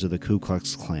members of the Ku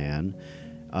Klux Klan,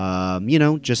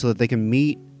 just so that they can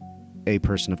meet a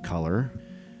person of color,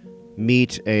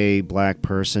 meet a black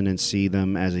person and see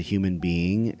them as a human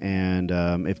being, and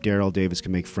if Daryl Davis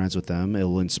can make friends with them, it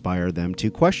will inspire them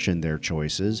to question their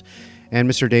choices. And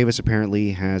Mr. Davis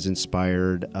apparently has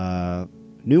inspired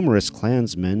numerous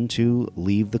Klansmen to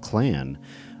leave the Klan.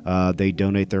 They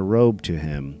donate their robe to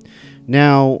him.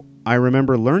 Now, I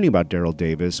remember learning about Daryl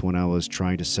Davis when I was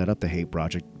trying to set up the Hate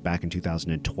Project back in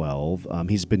 2012.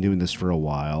 He's been doing this for a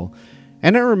while.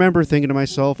 And I remember thinking to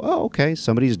myself, oh, okay,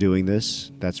 somebody's doing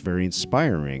this. That's very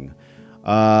inspiring.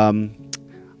 I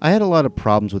had a lot of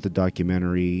problems with the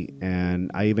documentary, and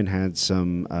I even had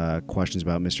some questions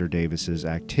about Mr. Davis's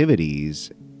activities.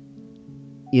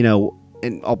 And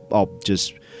I'll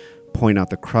just point out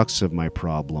the crux of my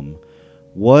problem.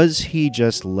 Was he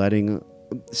just letting...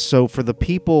 So for the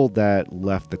people that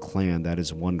left the Klan, that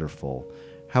is wonderful.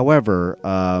 However,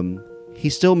 he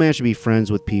still managed to be friends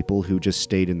with people who just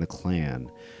stayed in the Klan.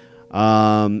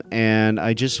 And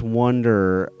I just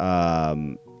wonder,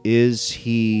 is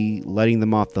he letting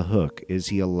them off the hook? Is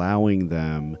he allowing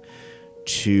them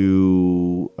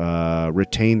to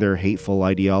retain their hateful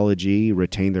ideology,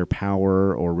 retain their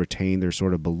power, or retain their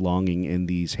sort of belonging in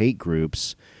these hate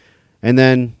groups? And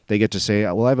then they get to say,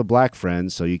 well, I have a black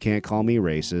friend, so you can't call me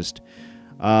racist.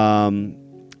 I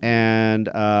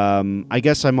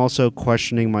guess I'm also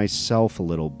questioning myself a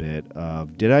little bit.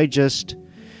 Did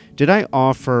I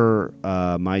offer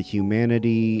my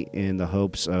humanity in the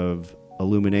hopes of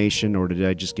illumination, or did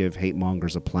I just give hate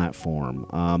mongers a platform?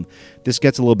 This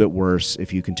gets a little bit worse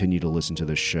if you continue to listen to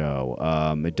the show.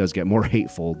 It does get more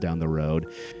hateful down the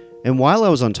road. And while I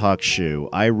was on TalkShoe,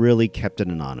 I really kept it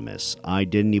anonymous. I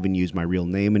didn't even use my real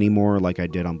name anymore like I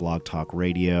did on Blog Talk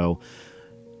Radio.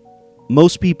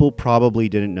 Most people probably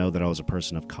didn't know that I was a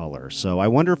person of color, so I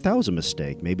wonder if that was a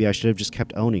mistake. Maybe I should have just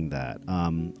kept owning that.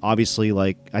 Obviously,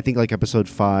 I think episode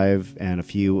 5 and a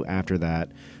few after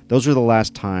that, those were the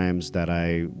last times that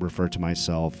I referred to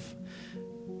myself.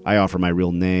 I offer my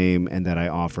real name, and that I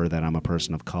offer that I'm a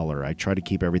person of color. I try to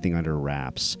keep everything under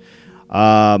wraps.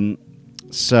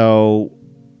 So,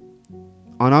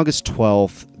 on August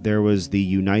 12th, there was the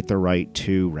Unite the Right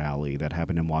 2 rally that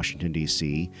happened in Washington,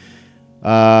 D.C.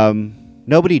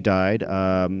 Nobody died.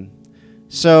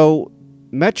 So,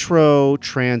 Metro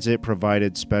Transit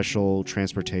provided special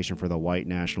transportation for the white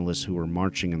nationalists who were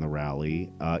marching in the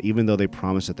rally, even though they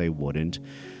promised that they wouldn't.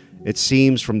 It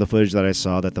seems from the footage that I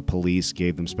saw that the police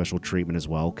gave them special treatment as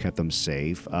well, kept them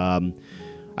safe.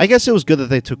 I guess it was good that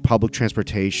they took public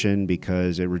transportation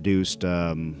because it reduced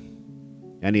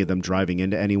any of them driving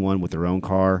into anyone with their own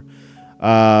car.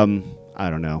 I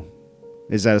don't know.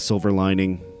 Is that a silver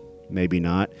lining? maybe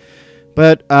not.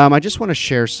 But I just want to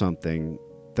share something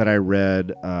that I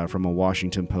read from a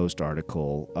Washington Post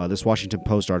article. This Washington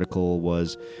Post article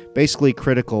was basically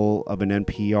critical of an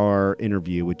NPR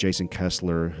interview with Jason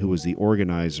Kessler, who was the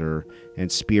organizer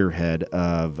and spearhead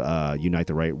of Unite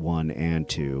the Right 1 and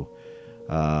 2.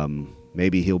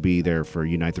 Maybe he'll be there for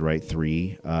Unite the Right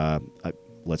 3.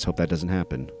 Let's hope that doesn't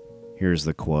happen. Here's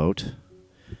the quote.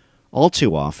 All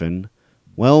too often,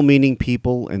 well-meaning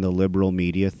people in the liberal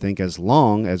media think as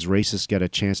long as racists get a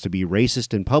chance to be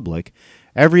racist in public,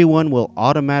 everyone will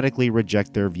automatically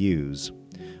reject their views.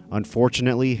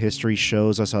 Unfortunately, history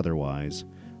shows us otherwise.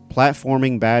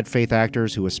 Platforming bad faith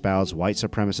actors who espouse white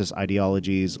supremacist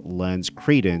ideologies lends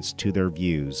credence to their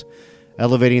views,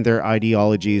 elevating their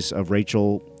ideologies of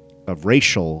racial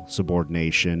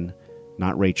subordination,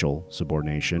 not Rachel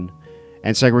subordination,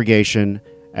 and segregation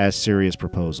as serious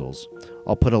proposals.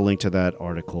 I'll put a link to that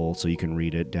article so you can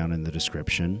read it down in the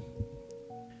description.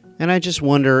 And I just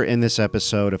wonder in this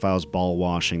episode if I was ball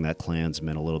washing that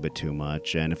Klansman a little bit too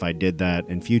much, and if I did that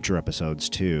in future episodes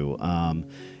too,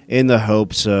 in the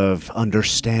hopes of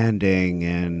understanding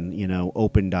and,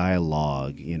 open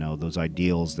dialogue, those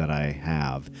ideals that I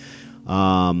have.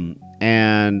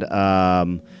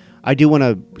 I do want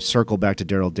to circle back to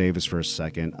Daryl Davis for a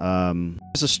second.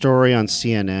 There's a story on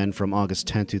CNN from August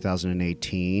 10,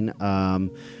 2018,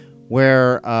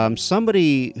 where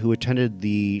somebody who attended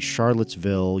the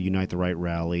Charlottesville Unite the Right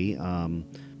rally,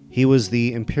 he was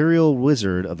the Imperial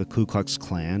Wizard of the Ku Klux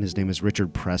Klan. His name is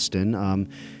Richard Preston.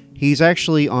 He's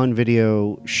actually on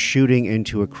video shooting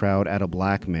into a crowd at a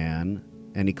black man,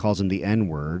 and he calls him the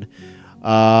N-word.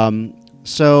 On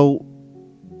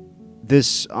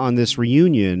this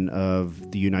reunion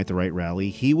of the Unite the Right rally,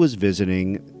 he was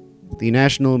visiting the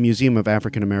National Museum of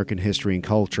African American History and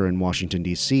Culture in Washington,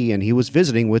 D.C., and he was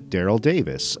visiting with Daryl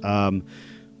Davis.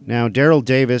 Now, Daryl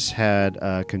Davis had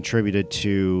contributed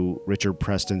to Richard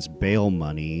Preston's bail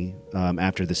money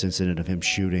after this incident of him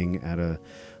shooting at a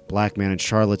black man in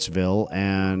Charlottesville,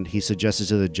 and he suggested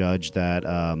to the judge that,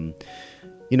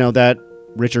 that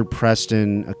Richard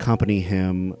Preston accompany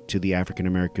him to the African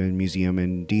American Museum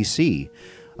in D.C.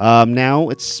 Now,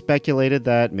 it's speculated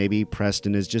that maybe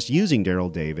Preston is just using Daryl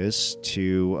Davis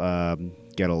to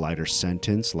get a lighter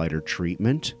sentence, lighter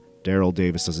treatment. Daryl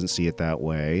Davis doesn't see it that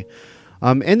way.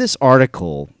 In this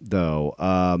article, though,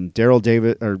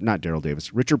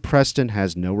 Richard Preston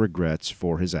has no regrets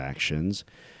for his actions.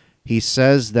 He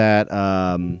says that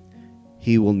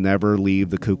he will never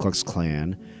leave the Ku Klux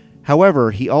Klan. However,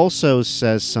 he also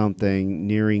says something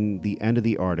nearing the end of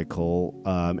the article,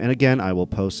 and again, I will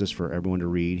post this for everyone to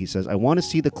read. He says, I want to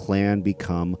see the Klan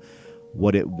become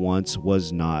what it once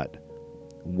was not.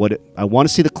 I want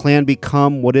to see the Klan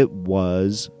become what it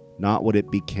was, not what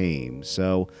it became.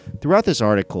 So throughout this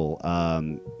article,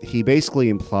 he basically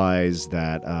implies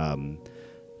that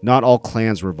not all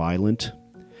Klans were violent,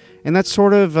 and that's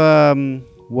sort of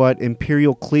what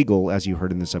Imperial Kleagle, as you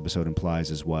heard in this episode,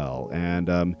 implies as well.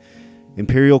 And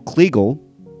Imperial Kleagle,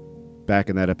 back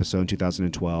in that episode in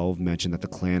 2012, mentioned that the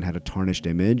Klan had a tarnished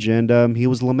image, and he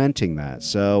was lamenting that.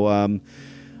 So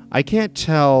I can't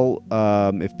tell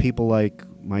if people like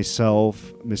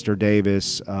myself, Mr.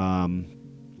 Davis,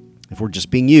 if we're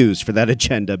just being used for that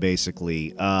agenda,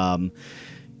 basically, to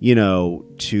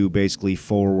basically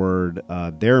forward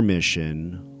their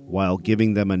mission while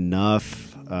giving them enough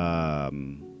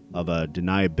of a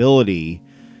deniability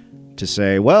to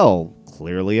say, well,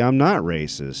 clearly I'm not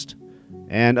racist.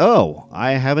 And,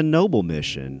 I have a noble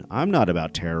mission. I'm not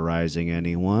about terrorizing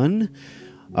anyone.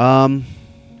 I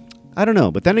don't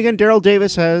know. But then again, Daryl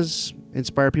Davis has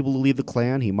inspired people to leave the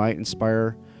Klan. He might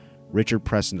inspire Richard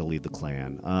Preston to leave the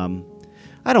Klan.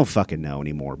 I don't fucking know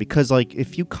anymore. Because,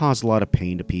 if you cause a lot of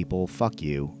pain to people, fuck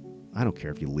you. I don't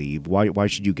care if you leave. Why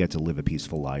should you get to live a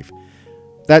peaceful life?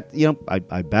 That,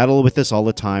 I battle with this all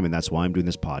the time, and that's why I'm doing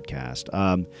this podcast.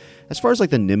 As far as the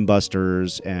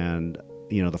Nimbusters and,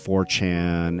 the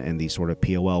 4chan and the sort of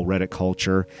POL Reddit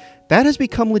culture, that has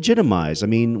become legitimized. I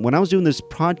mean, when I was doing this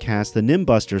podcast, the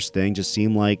Nimbusters thing just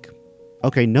seemed like,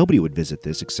 okay, nobody would visit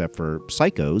this except for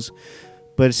psychos.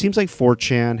 But it seems like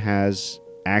 4chan has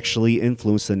actually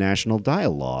influenced the national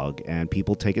dialogue, and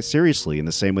people take it seriously in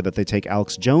the same way that they take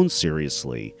Alex Jones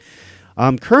seriously.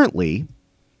 Currently,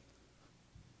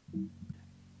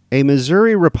 a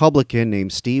Missouri Republican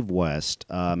named Steve West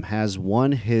has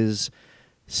won his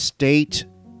state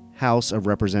House of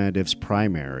Representatives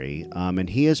primary, and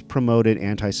he has promoted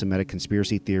anti-Semitic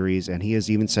conspiracy theories, and he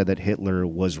has even said that Hitler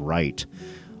was right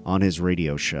on his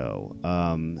radio show.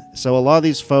 So a lot of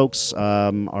these folks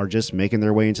are just making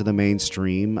their way into the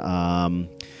mainstream,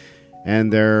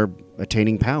 and they're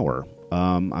attaining power.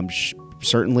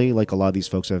 Certainly, like, a lot of these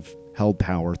folks have held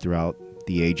power throughout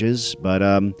the ages, but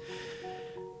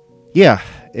yeah,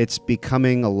 it's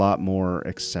becoming a lot more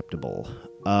acceptable.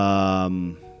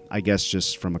 I guess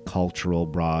just from a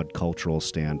broad cultural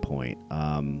standpoint.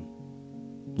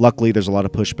 Luckily, there's a lot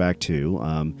of pushback too.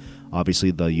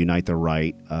 Obviously, the Unite the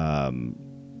Right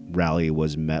rally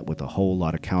was met with a whole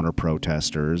lot of counter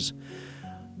protesters,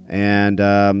 and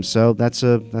so that's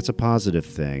a positive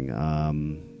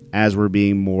thing. As we're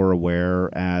being more aware,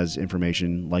 as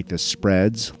information like this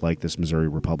spreads, like this Missouri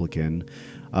Republican,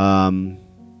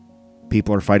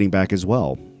 people are fighting back as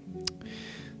well.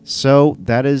 So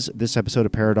that is this episode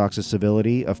of Paradox of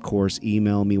Civility. Of course,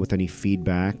 email me with any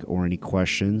feedback or any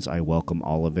questions. I welcome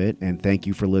all of it. And thank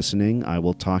you for listening. I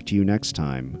will talk to you next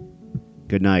time.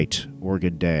 Good night or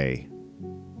good day.